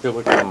 Because if you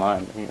look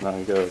online, you know,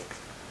 you get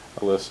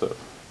a list of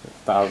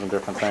 1,000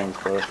 different things,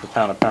 but if the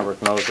town of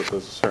Pembroke knows that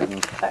there's a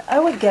certain... I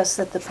would guess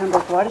that the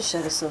Pembroke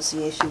Watershed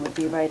Association would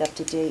be right up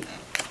to date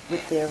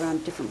with their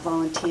different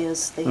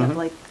volunteers. They have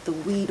like the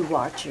weed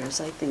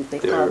watchers, I think they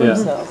call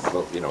themselves.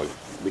 Well, you know,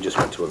 we just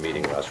went to a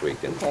meeting last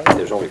week, and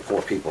there's only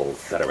 4 people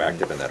that are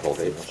active in that whole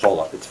thing.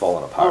 It's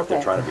fallen apart.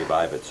 They're trying to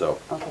revive it, so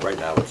right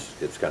now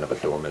it's kind of a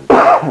dormant,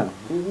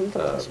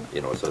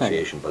 you know,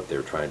 association, but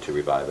they're trying to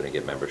revive it and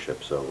get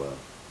membership. So,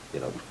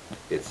 you know,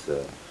 it's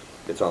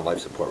on life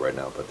support right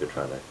now, but they're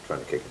trying to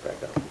kick it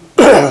back out.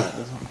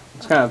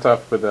 It's kind of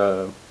tough with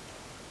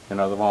you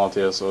know, the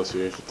volunteer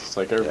associations. It's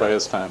like everybody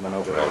has time and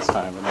nobody has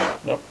time. And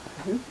Yep.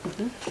 I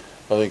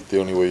think the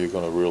only way you're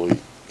going to really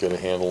get a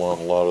handle on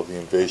a lot of the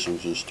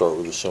invasives is start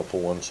with the simple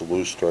ones, the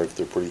loose strife.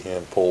 They're pretty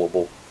hand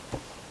pullable.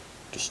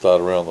 Just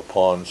start around the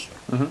ponds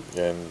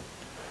and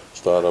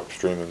start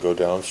upstream and go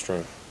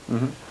downstream.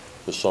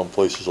 There's some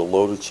places are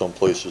loaded, some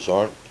places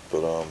aren't,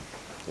 but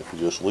if you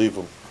just leave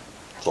them,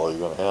 that's all you're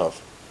going to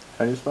have.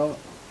 how do you spell it?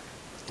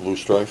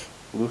 Loose strife?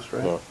 Loose,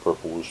 right? Yeah,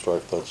 purple loose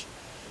strife. That's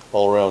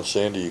all around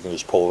sandy. You can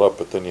just pull it up,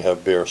 but then you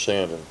have bare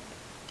sand, and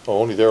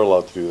only they're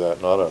allowed to do that,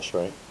 not us,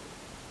 right?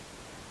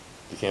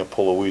 You can't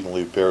pull a weed and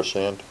leave bare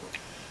sand.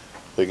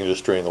 They can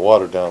just drain the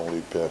water down and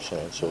leave bare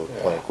sand, so the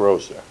plant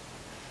grows there.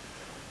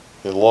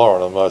 In law,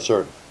 and I'm not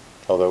certain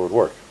how that would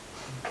work.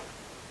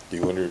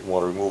 You want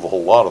to remove a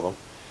whole lot of them,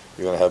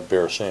 you're going to have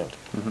bare sand.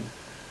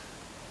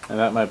 And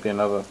that might be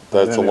another...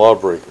 That's a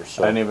lawbreaker.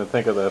 So. I didn't even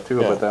think of that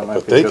too, Yeah, but that might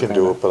but be a they good can thing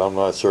do to- it, but I'm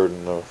not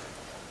certain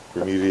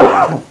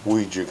remediating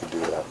weeds you can do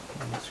that.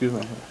 Excuse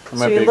me. It So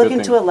might be you're a good looking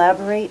thing. to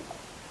elaborate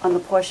on the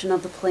portion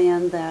of the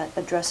plan that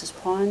addresses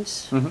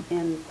ponds,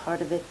 and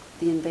part of it,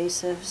 the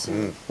invasives?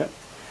 Yep.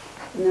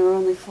 And there are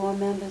only 4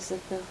 members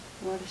at the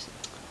watershed.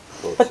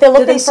 But they're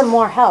Do they looking for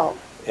more help.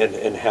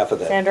 And half of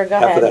that, Sandra, go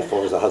half of ahead. that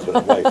 4 is a husband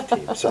and wife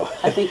team, so.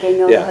 I think I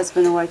know the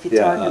husband and wife you're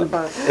talking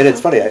about. And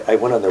it's funny, I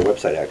went on their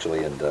website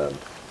actually, and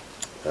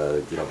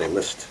you know, they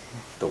list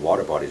the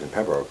water bodies in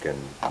Pembroke, and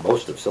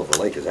most of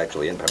Silver Lake is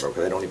actually in Pembroke,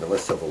 because they don't even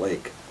list Silver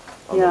Lake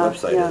on Yeah, the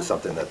website yeah. is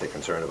something that they're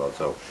concerned about,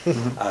 so,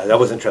 that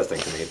was interesting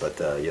to me,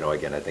 but, you know,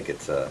 again, I think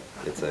it's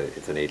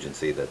an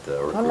agency that, or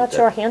a I'm group not that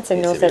sure Hanson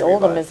needs to knows be that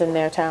Oldham revived. is in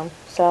their town,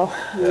 so,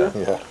 Yeah.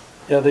 Yeah.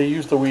 Yeah, they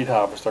used the weed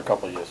harvester a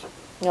couple of years.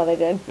 no, they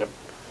did. Yep.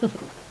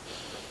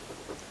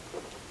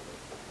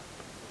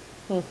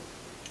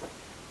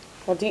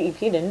 Well, DEP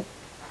didn't,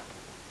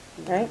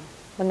 right?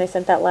 When they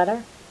sent that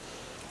letter?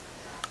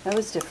 That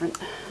was different.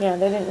 Yeah,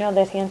 they didn't know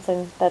that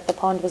Hanson, that the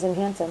pond was in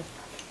Hanson.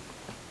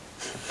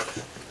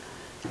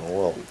 Oh,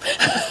 well.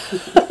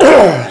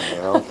 You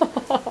know,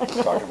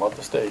 Talking about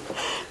the state.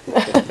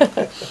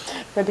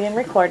 We're being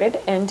recorded,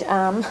 and,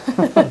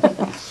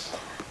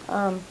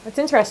 it's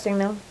interesting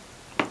though.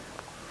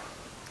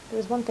 There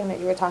was one thing that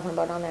you were talking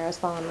about on there, I was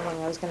following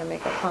along, I was gonna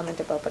make a comment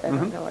about, but I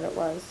don't know what it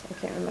was, I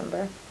can't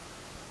remember.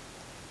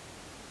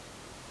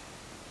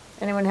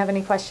 Anyone have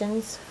any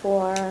questions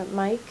for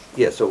Mike?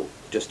 Yeah, so,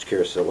 just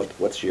curious, so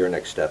what's your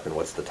next step, and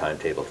what's the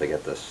timetable to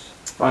get this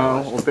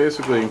finalized? Well,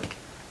 basically, I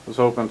was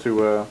hoping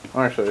to, oh,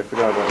 actually, I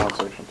forgot about one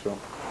section too.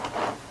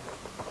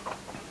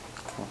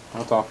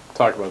 I'll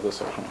talk about this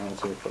section, I'll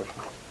answer your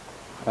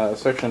question.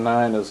 Section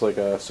 9 is like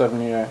a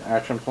 7-year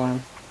action plan,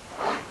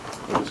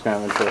 which is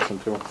kind of interesting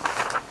too.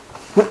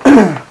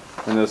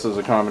 And this is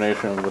a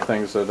combination of the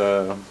things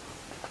that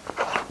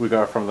we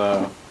got from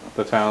the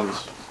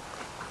town's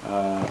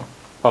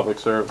public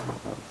The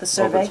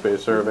survey? open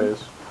space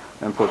surveys,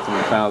 input from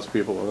the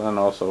townspeople, and then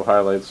also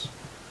highlights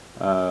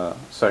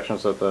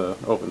sections that the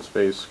open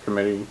space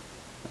committee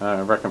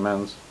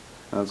recommends.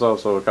 And there's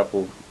also a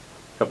couple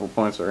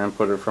points that are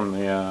inputted from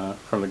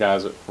the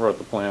guys that wrote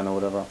the plan or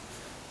whatever,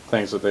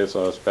 things that they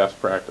saw as best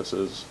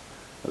practices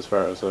as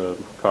far as a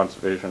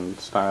conservation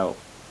style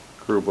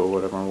group or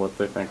whatever, and what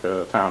they think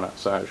a town that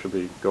size should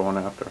be going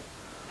after.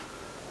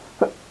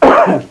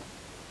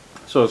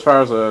 So as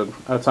far as a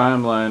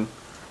timeline,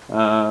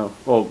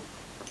 well,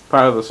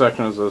 part of the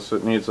section is this: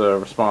 it needs a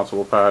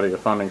responsible party, a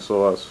funding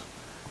source,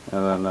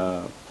 and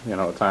then you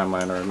know, a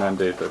timeline or a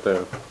mandate that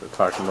they're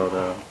talking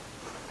about,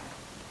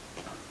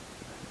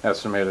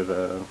 estimated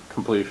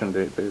completion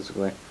date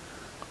basically.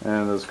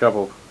 And there's a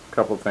couple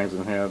of things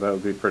in here that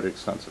would be pretty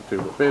extensive too.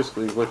 But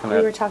basically, looking We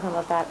were at talking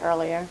about that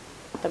earlier,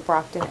 the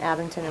Brockton,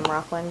 Abington, and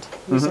Rockland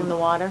using the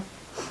water.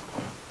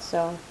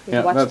 So, you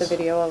Yeah, watched the that's-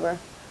 video over.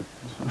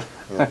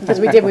 Because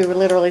we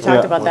literally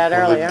talked Yeah. about that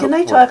earlier. Can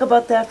I talk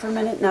about that for a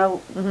minute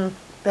now?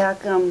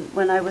 Back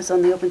when I was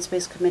on the Open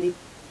Space Committee,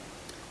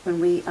 when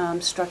we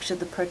structured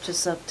the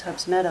purchase of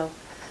Tubbs Meadow,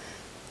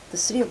 the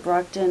city of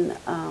Brockton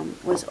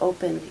was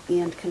open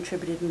and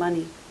contributed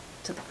money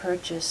to the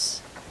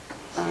purchase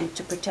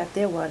to protect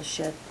their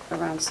watershed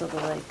around Silver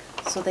Lake.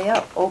 So they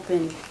are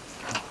open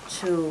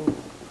to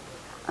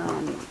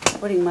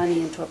putting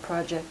money into a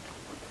project,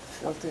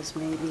 filters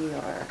maybe,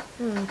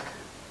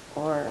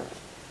 or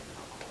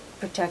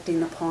protecting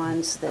the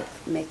ponds that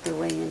make their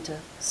way into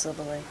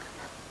Silver Lake.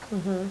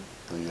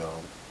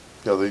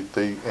 Yeah,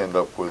 they end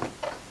up with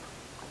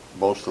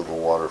most of the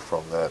water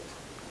from that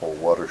whole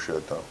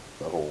watershed, that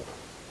whole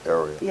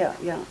area. Yeah,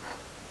 yeah.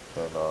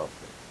 And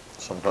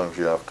sometimes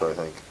you have to, I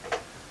think,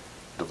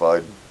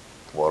 divide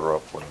water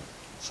up when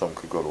some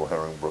could go to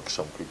Herringbrook,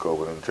 some could go,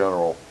 but in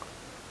general,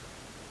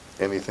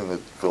 anything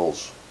that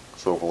fills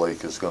Silver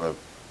Lake is going to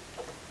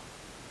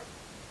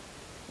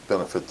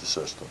benefit the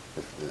system.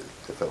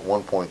 If at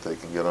one point they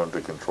can get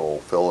under control,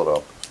 fill it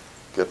up,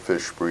 get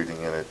fish breeding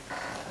in it,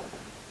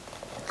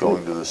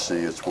 going to the sea,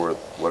 it's worth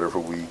whatever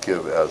we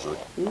give as a,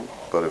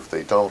 but if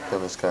they don't,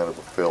 then it's kind of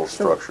a failed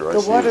structure. I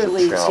The see it water as a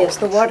leaves, yes, the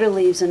challenge. water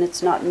leaves and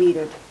it's not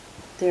metered.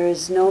 There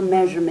is no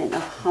measurement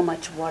of how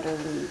much water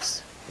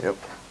leaves. Yep.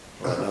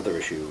 Well, another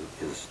issue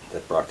is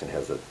that Brockton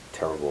has a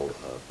terrible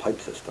pipe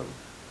system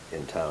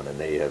in town, and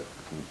they have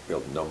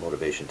real no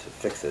motivation to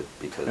fix it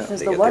because Because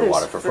they the get their water's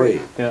water for free.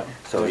 free. yeah.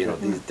 So, you know,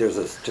 there's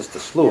just a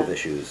slew of Yeah.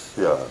 issues.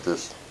 Yeah,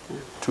 there's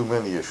too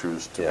many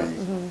issues to Yeah.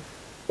 be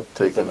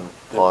taken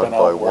They've on been by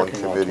out one working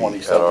on committee at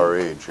 27. our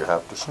age. You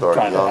have to start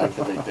Trying to young,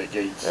 activate their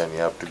gates. and you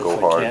have to 'cause go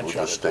they hard can't with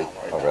shut the it state. down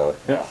right Oh, now. really?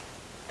 Yeah.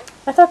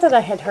 I thought that I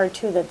had heard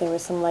too that there were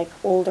some like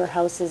older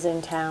houses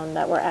in town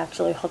that were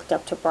actually hooked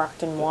up to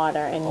Brockton water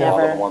and A lot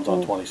never. of the ones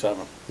on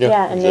 27.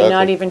 Yeah, and they're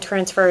not exactly. even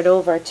transferred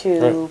over to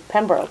Right.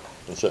 Pembroke.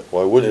 That's it.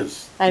 Why would you?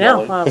 There's- I know,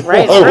 well, well,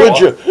 right, Why right. would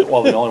you?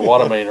 Well, the only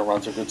water main that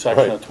runs a good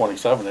section Right. of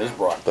 27 is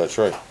Brock. That's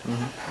right.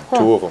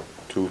 Two of them.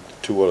 Two,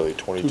 what are they,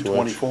 22 Two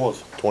inch?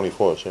 24s.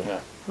 24s, yeah. Yeah.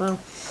 Well,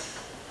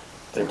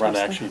 They run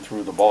actually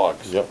through the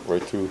bogs. Yep,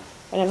 right through,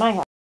 and in my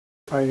house.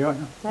 Right, yeah. Right.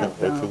 right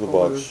through the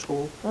Over bogs.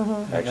 school.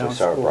 Actually, Down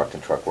saw a school.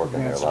 Brockton truck working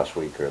there Yes. last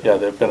week or. Yeah,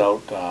 they've been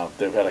out,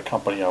 they've had a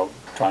company out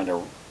trying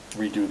to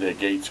redo their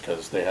gates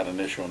because they had an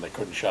issue and they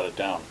couldn't shut it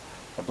down.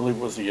 I believe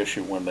it was the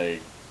issue when they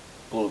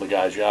blew the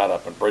guy's yard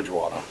up in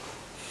Bridgewater.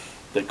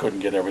 They couldn't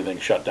get everything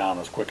shut down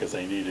as quick as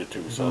they needed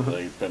to, so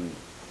they've been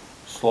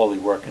slowly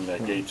working their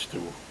gates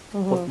to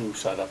put new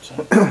setups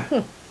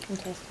in.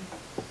 Interesting.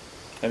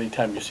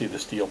 Anytime you see the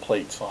steel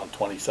plates on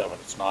 27,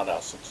 it's not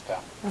us, it's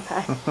them.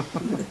 Okay.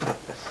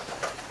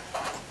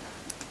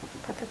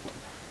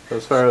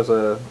 As far as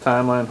a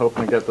timeline,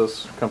 hoping to get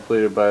this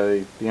completed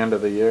by the end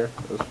of the year,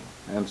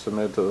 and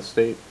submit to the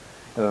state.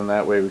 And then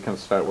that way we can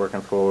start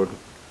working forward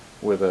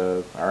with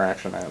our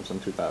action items in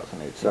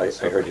 2018.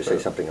 So I heard you say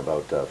something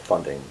about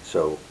funding.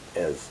 So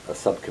as a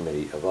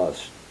subcommittee of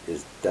us,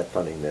 is that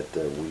funding that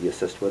we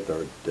assist with,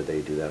 or do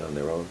they do that on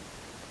their own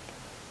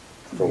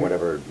for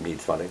whatever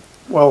needs funding?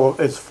 Well,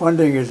 its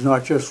funding is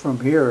not just from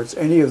here, it's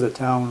any of the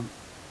town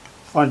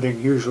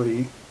funding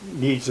usually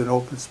needs an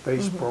open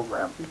space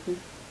program.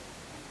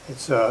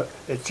 It's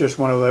just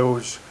one of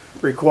those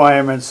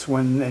requirements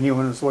when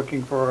anyone is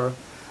looking for,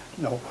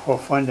 for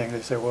funding.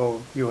 They say,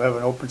 well, you have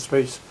an open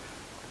space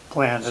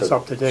plan that's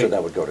up to date. So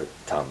that would go to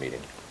town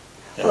meeting,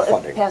 Well,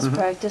 funding. if past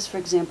practice, for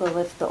example,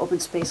 if the open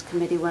space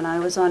committee, when I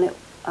was on it,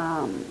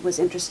 was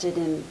interested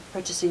in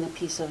purchasing a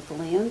piece of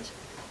land,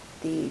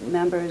 the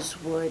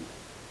members would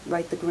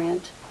write the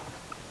grant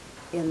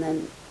and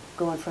then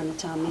go in front of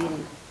town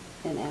meeting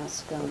and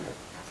ask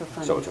for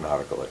funding. So it's an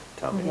article at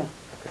town meeting? Yeah.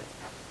 Okay.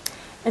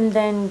 And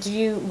then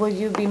will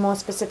you be more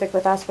specific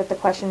with us with the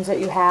questions that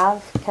you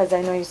have? Because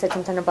I know you said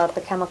something about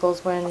the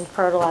chemicals when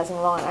fertilizing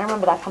lawn. I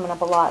remember that coming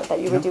up a lot, that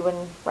you were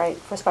doing, right,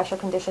 for special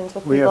conditions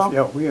with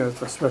people? We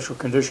have a special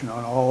condition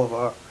on all of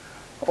our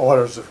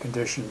orders of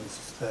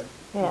conditions that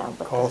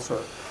calls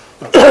for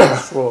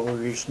slow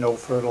release, no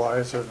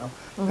fertilizer,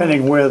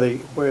 depending where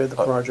the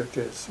project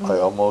is. I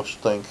almost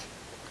think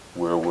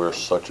where we're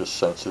such a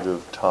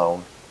sensitive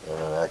town and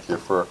an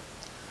aquifer,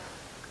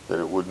 that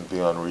it wouldn't be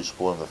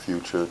unreasonable in the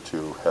future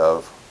to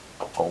have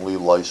only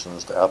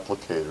licensed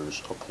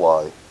applicators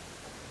apply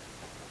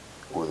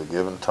with a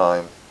given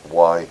time,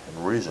 why,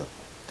 and reason.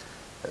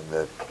 And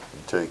that you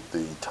take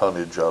the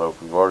tonnage out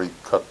of, we've already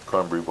cut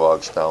cranberry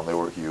bogs down, they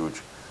were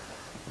huge.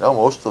 Now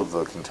most of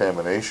the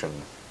contamination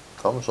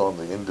comes on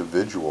the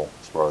individual,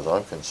 as far as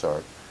I'm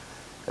concerned,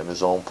 in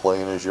his own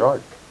play in his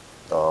yard.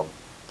 And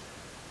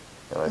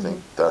I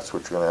think that's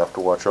what you're going to have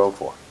to watch out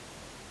for.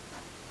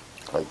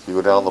 Like you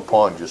go down the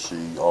pond, you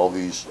see all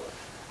these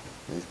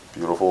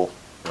beautiful,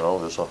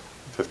 there's a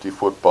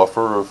 50-foot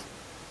buffer of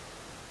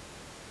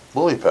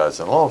lily pads,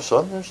 and all of a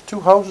sudden there's 2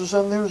 houses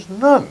and there's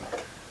none.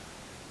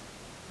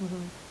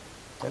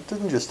 That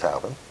didn't just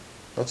happen.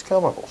 That's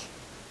chemicals.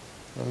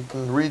 And you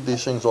can read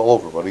these things all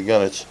over, but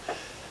again, I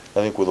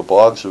think where the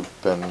bogs have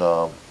been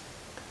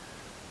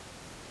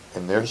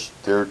in their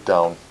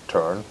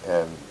downturn,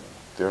 and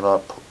they're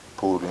not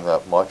polluting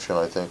that much, and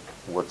I think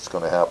what's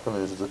going to happen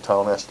is the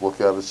town has to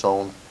look at its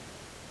own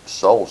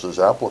selves as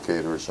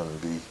applicators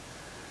and be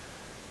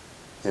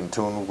in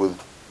tune with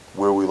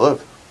where we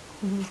live.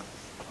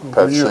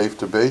 Pet safe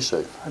to bay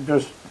safe.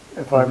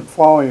 If I'm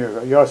following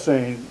you, you're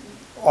saying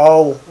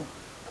all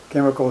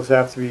chemicals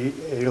have to be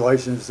a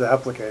licensed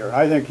applicator.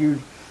 I think you'd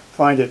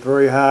find it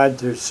very hard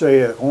to say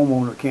a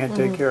homeowner can't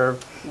take care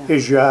of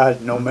his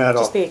yard no matter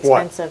what. Just be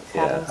expensive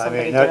having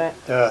somebody do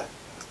it.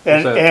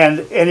 And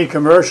any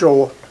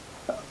commercial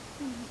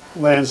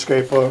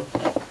landscaper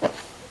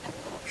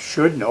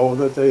should know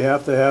that they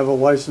have to have a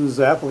licensed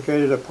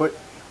applicator to put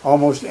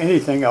almost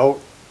anything out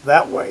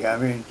that way. I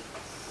mean,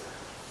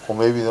 Well,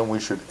 maybe then we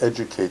should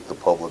educate the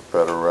public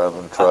better rather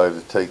than try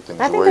to take things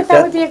I away think from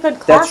that would be a good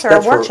class or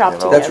a workshop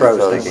to That's give. where I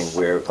was Because, thinking,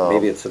 where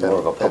maybe it's more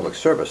of a public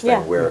service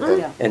Yeah. thing,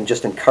 where, and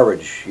just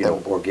encourage,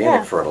 organic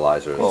Yeah.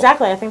 fertilizers.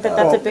 Exactly, I think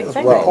that's a big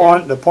thing well.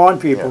 right now. the pond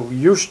people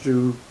used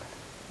to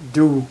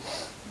do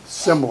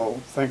similar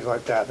things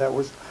like that. That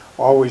was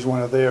always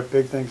one of their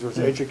big things, was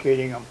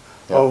educating them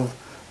of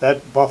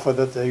that buffer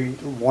that they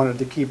wanted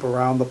to keep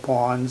around the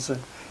ponds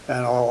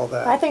and all of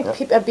that. I think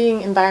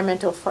being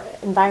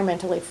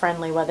environmentally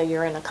friendly, whether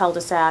you're in a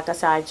cul-de-sac, a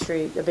side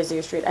street, a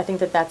busier street, I think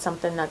that's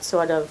something that's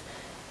sort of,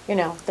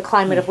 the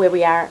climate of where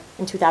we are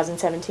in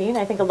 2017.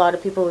 I think a lot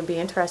of people would be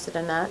interested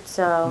in that.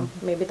 So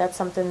maybe that's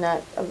something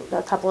that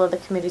a couple of the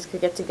committees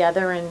could get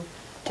together and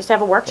just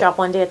have a workshop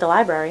one day at the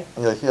library.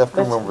 Yeah, you have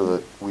to remember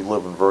that we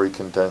live in very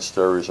condensed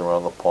areas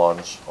around the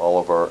ponds. All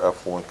of our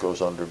effluent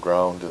goes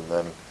underground, and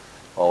then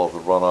all of the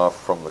runoff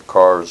from the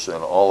cars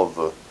and all of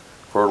the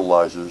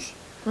fertilizers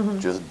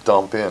just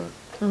dump in,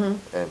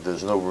 and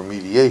there's no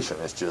remediation.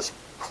 It's just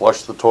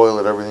flush the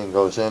toilet, everything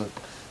goes in,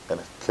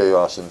 and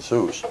chaos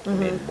ensues. I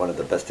mean, one of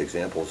the best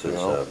examples is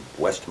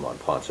Westmont,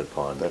 Ponset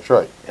Pond. That's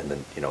right. And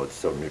then, it's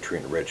so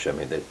nutrient rich. I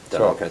mean, they've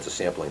done all kinds of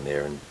sampling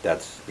there, and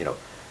that's,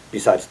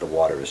 besides the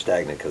water is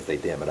stagnant because they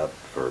dam it up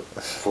for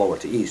flow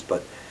to east,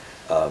 but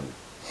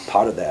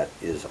part of that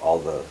is all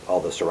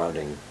the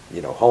surrounding,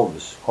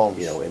 homes, and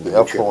the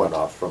nutrient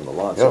runoff from the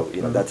lawn. So,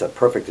 that's a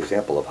perfect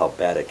example of how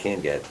bad it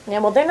can get. Yeah,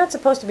 well, they're not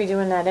supposed to be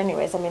doing that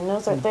anyways. I mean,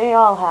 they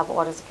all have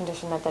orders of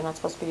condition that they're not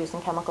supposed to be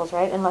using chemicals,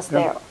 right? Unless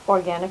they're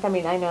organic. I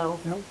mean, I know.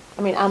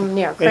 I mean, I'm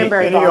near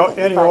Cranberry Bog.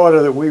 Any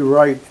order that we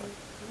write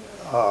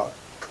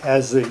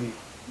has the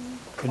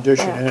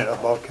condition in it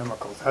about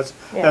chemicals.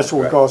 That's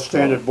what we call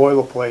standard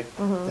boilerplate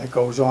that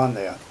goes on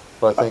there.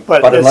 But I think,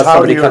 But But it's unless how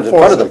somebody you comes in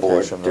enforce front of the it.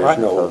 board, there's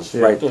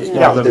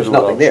no, there's nothing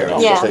nothing there.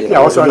 Yeah. Yeah,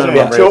 also,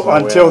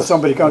 until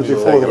somebody comes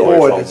before the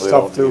board, it's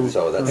tough to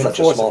So that's such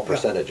a enforce small it.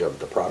 percentage of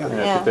the property.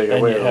 Yeah. To take And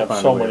away you or have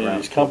find so a way many of around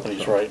these it.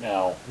 companies right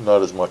now,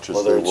 not as much as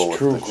whether they will it's if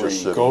True it's just Green,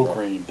 sitting Go there.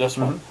 Green, this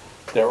one,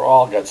 they're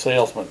all got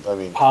salesmen I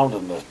mean,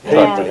 pounding this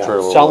Yeah. paper,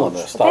 Trailer selling loads.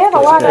 this But stuff, they have a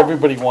 'cause lot of-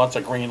 everybody wants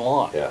a green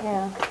lawn. Yeah.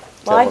 Yeah.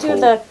 Well, I do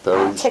Chemical the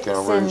berries, ticks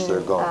cranberries, they're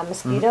and gone.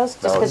 mosquitoes,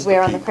 just Now because it's we're the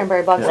on the people.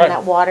 cranberry bogs Right. and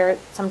that water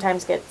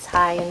sometimes gets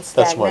high and my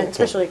stagnant, opinion.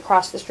 especially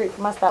across the street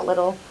from us, that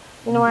little,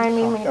 you know what I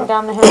mean, when you go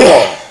down the hill on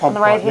the Pump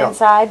one, right-hand yeah.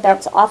 side,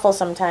 that's awful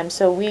sometimes,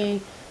 so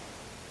we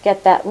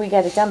get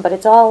it done, but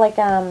it's all like,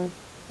 I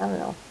don't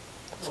know,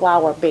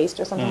 flour-based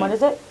or something, what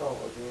is it?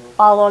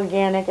 All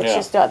organic, it's Yeah.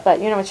 just,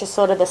 but, you know, it's just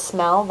sort of the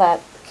smell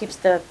that keeps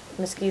the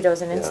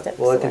mosquitoes and Yeah. insects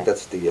Well, I away. think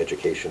that's the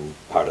education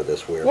part of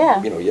this where,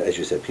 Yeah. you know, as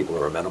you said, people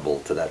are amenable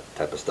to that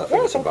type of stuff Yeah, in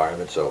I this think-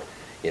 environment, so,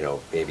 you know,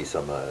 maybe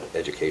some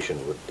education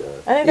would.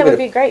 I think that would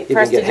be great for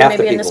us to do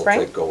maybe in the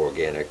spring. Even get half the people to go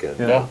organic and,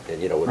 Yeah.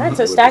 and, you know, it All would right,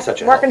 so be start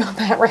such a working help.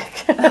 on that,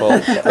 Rick. Well, I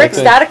Rick, think-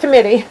 start a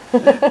committee.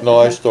 No,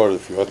 I started a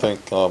few. I think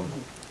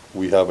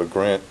we have a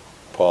grant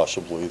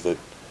possibly that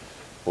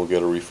will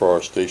get a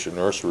reforestation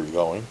nursery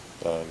going,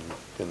 and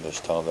in this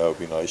town, that would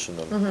be nice, and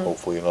then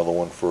hopefully another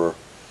one for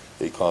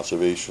a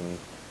conservation.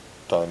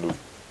 Kind of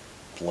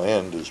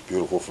land is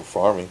beautiful for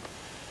farming.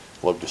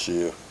 Love to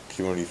see a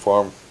community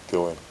farm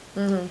going.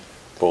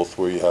 Both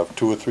where you have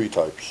 2 or 3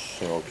 types.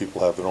 You know, people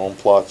have their own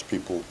plots,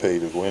 people pay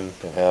to go in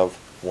and have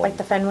one. Like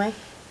the Fenway,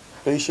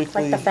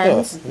 Basically, like the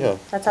Fens? yeah.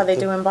 That's how they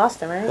do in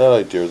Boston, right? That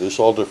idea, there's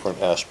all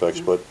different aspects,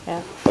 but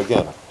Yeah.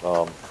 again,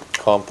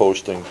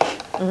 composting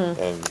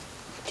and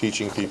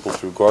teaching people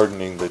through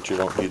gardening that you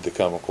don't need the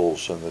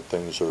chemicals and that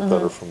things are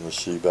better from the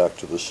sea back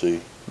to the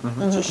sea.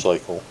 It's a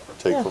cycle.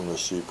 Take Yeah. from the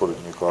sea, put it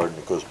in your garden,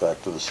 it goes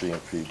back to the sea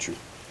and feeds you.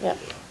 Yeah.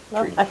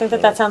 Well, I think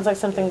that sounds like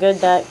something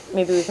good that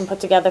maybe we can put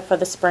together for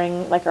the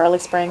spring, like early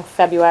spring,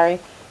 February,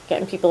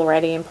 getting people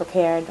ready and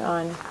prepared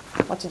on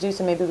what to do.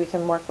 So maybe we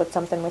can work with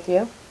something with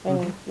you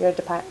and your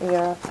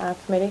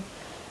committee.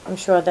 I'm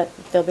sure that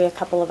there'll be a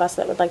couple of us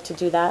that would like to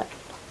do that.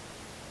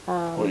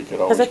 Well, you could Because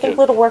always I think get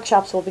little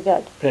workshops will be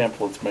good.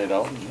 pamphlets made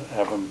out and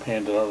have them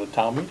handed out at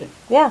town meeting.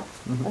 Yeah,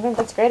 I think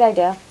that's a great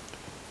idea.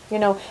 You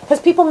know, because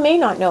people may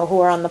not know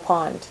who are on the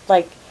pond.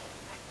 Like,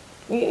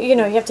 you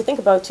know, you have to think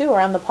about too,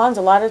 around the ponds,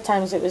 a lot of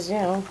times it was, you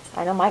know,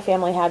 I know my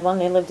family had one,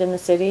 they lived in the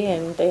city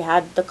and they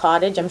had the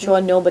cottage. I'm sure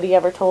nobody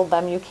ever told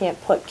them you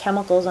can't put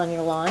chemicals on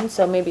your lawn,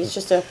 so maybe it's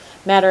just a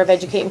matter of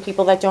educating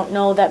people that don't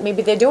know that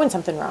maybe they're doing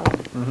something wrong.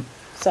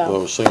 So,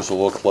 Those things that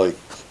look like,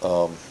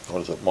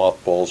 what is it,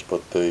 mothballs,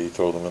 but they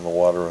throw them in the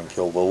water and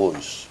kill the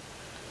lilies.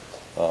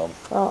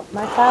 well,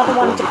 my father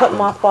wanted to put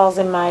mothballs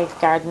in my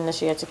garden this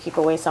year to keep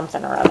away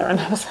something or other, and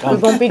I was like, we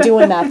won't be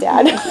doing that,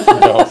 Dad.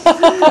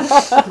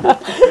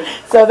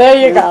 So there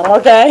you go,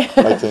 okay?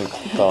 I think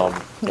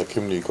a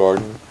community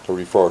garden, a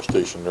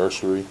reforestation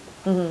nursery,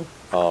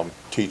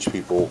 teach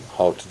people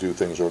how to do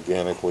things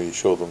organically,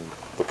 show them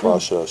the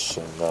process,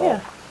 and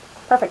Yeah,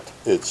 perfect.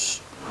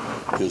 it's,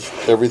 because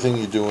everything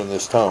you do in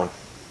this town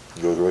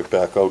goes right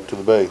back out to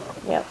the bay.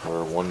 Yep.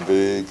 We're one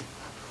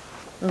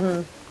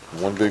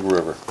big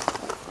river.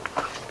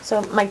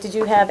 So, Mike, did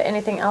you have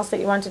anything else that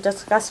you wanted to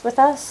discuss with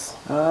us?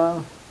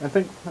 I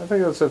think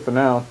that's it for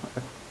now.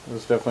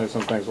 There's definitely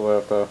some things we'll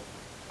have to,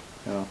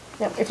 you know,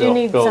 Yep, if you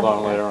need build some-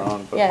 on later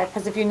on. But Yeah,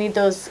 because if you need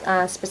those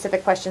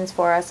specific questions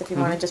for us, if you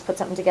want to just put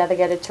something together,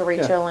 get it to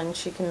Rachel, and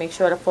she can make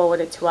sure to forward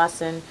it to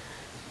us, and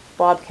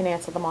Bob can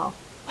answer them all.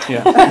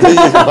 yeah.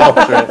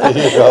 There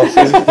you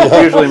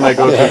go. Usually my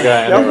go-to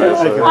guy anyway.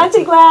 So.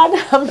 Auntie Glad,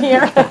 I'm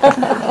here.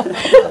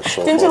 That's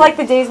so Didn't you funny. like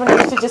the days when I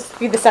used to just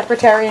be the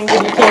secretary and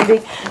give you candy?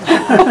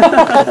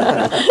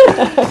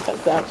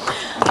 So,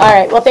 all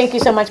right, well, thank you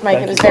so much, Mike.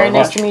 Thank It was you very very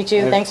nice much. to meet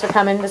you. Thanks for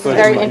coming. This is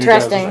Thanks, very Mike. You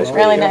interesting, guys-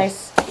 really Yeah.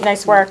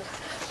 nice work.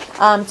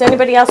 Does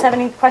anybody else have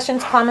any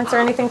questions, comments, or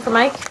anything for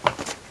Mike?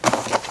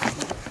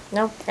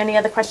 No? Any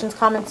other questions,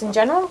 comments in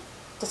general?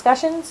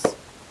 Discussions?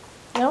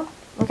 No?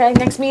 Okay,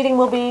 next meeting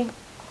will be,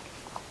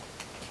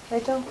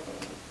 Rachel?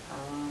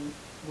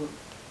 Well,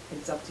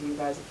 it's up to you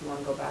guys if you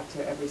wanna go back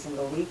to every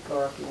single week,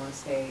 or if you wanna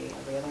stay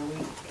every other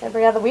week.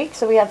 Every other week,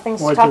 so we have things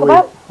to What talk do we,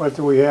 about? what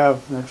do we have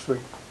next week?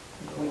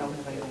 We don't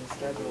have anything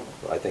scheduled.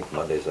 I think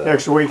Monday's a.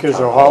 Next week is a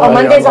town holiday. Oh,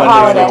 Monday's a on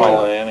holiday.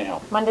 Holiday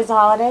anyhow. Monday's a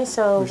holiday,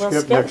 so We we'll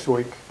skip skip. next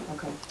week.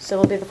 Okay. So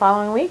it'll be the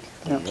following week.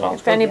 Yeah. Sounds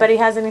If good. anybody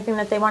has anything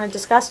that they want to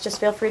discuss, just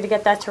feel free to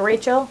get that to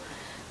Rachel.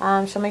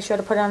 She'll make sure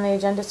to put it on the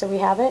agenda so we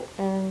have it.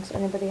 And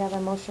anybody have a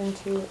motion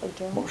to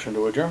adjourn? Motion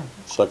to adjourn.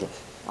 Second.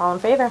 All in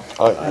favor?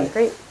 Aye.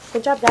 Great.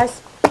 Good job,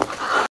 guys.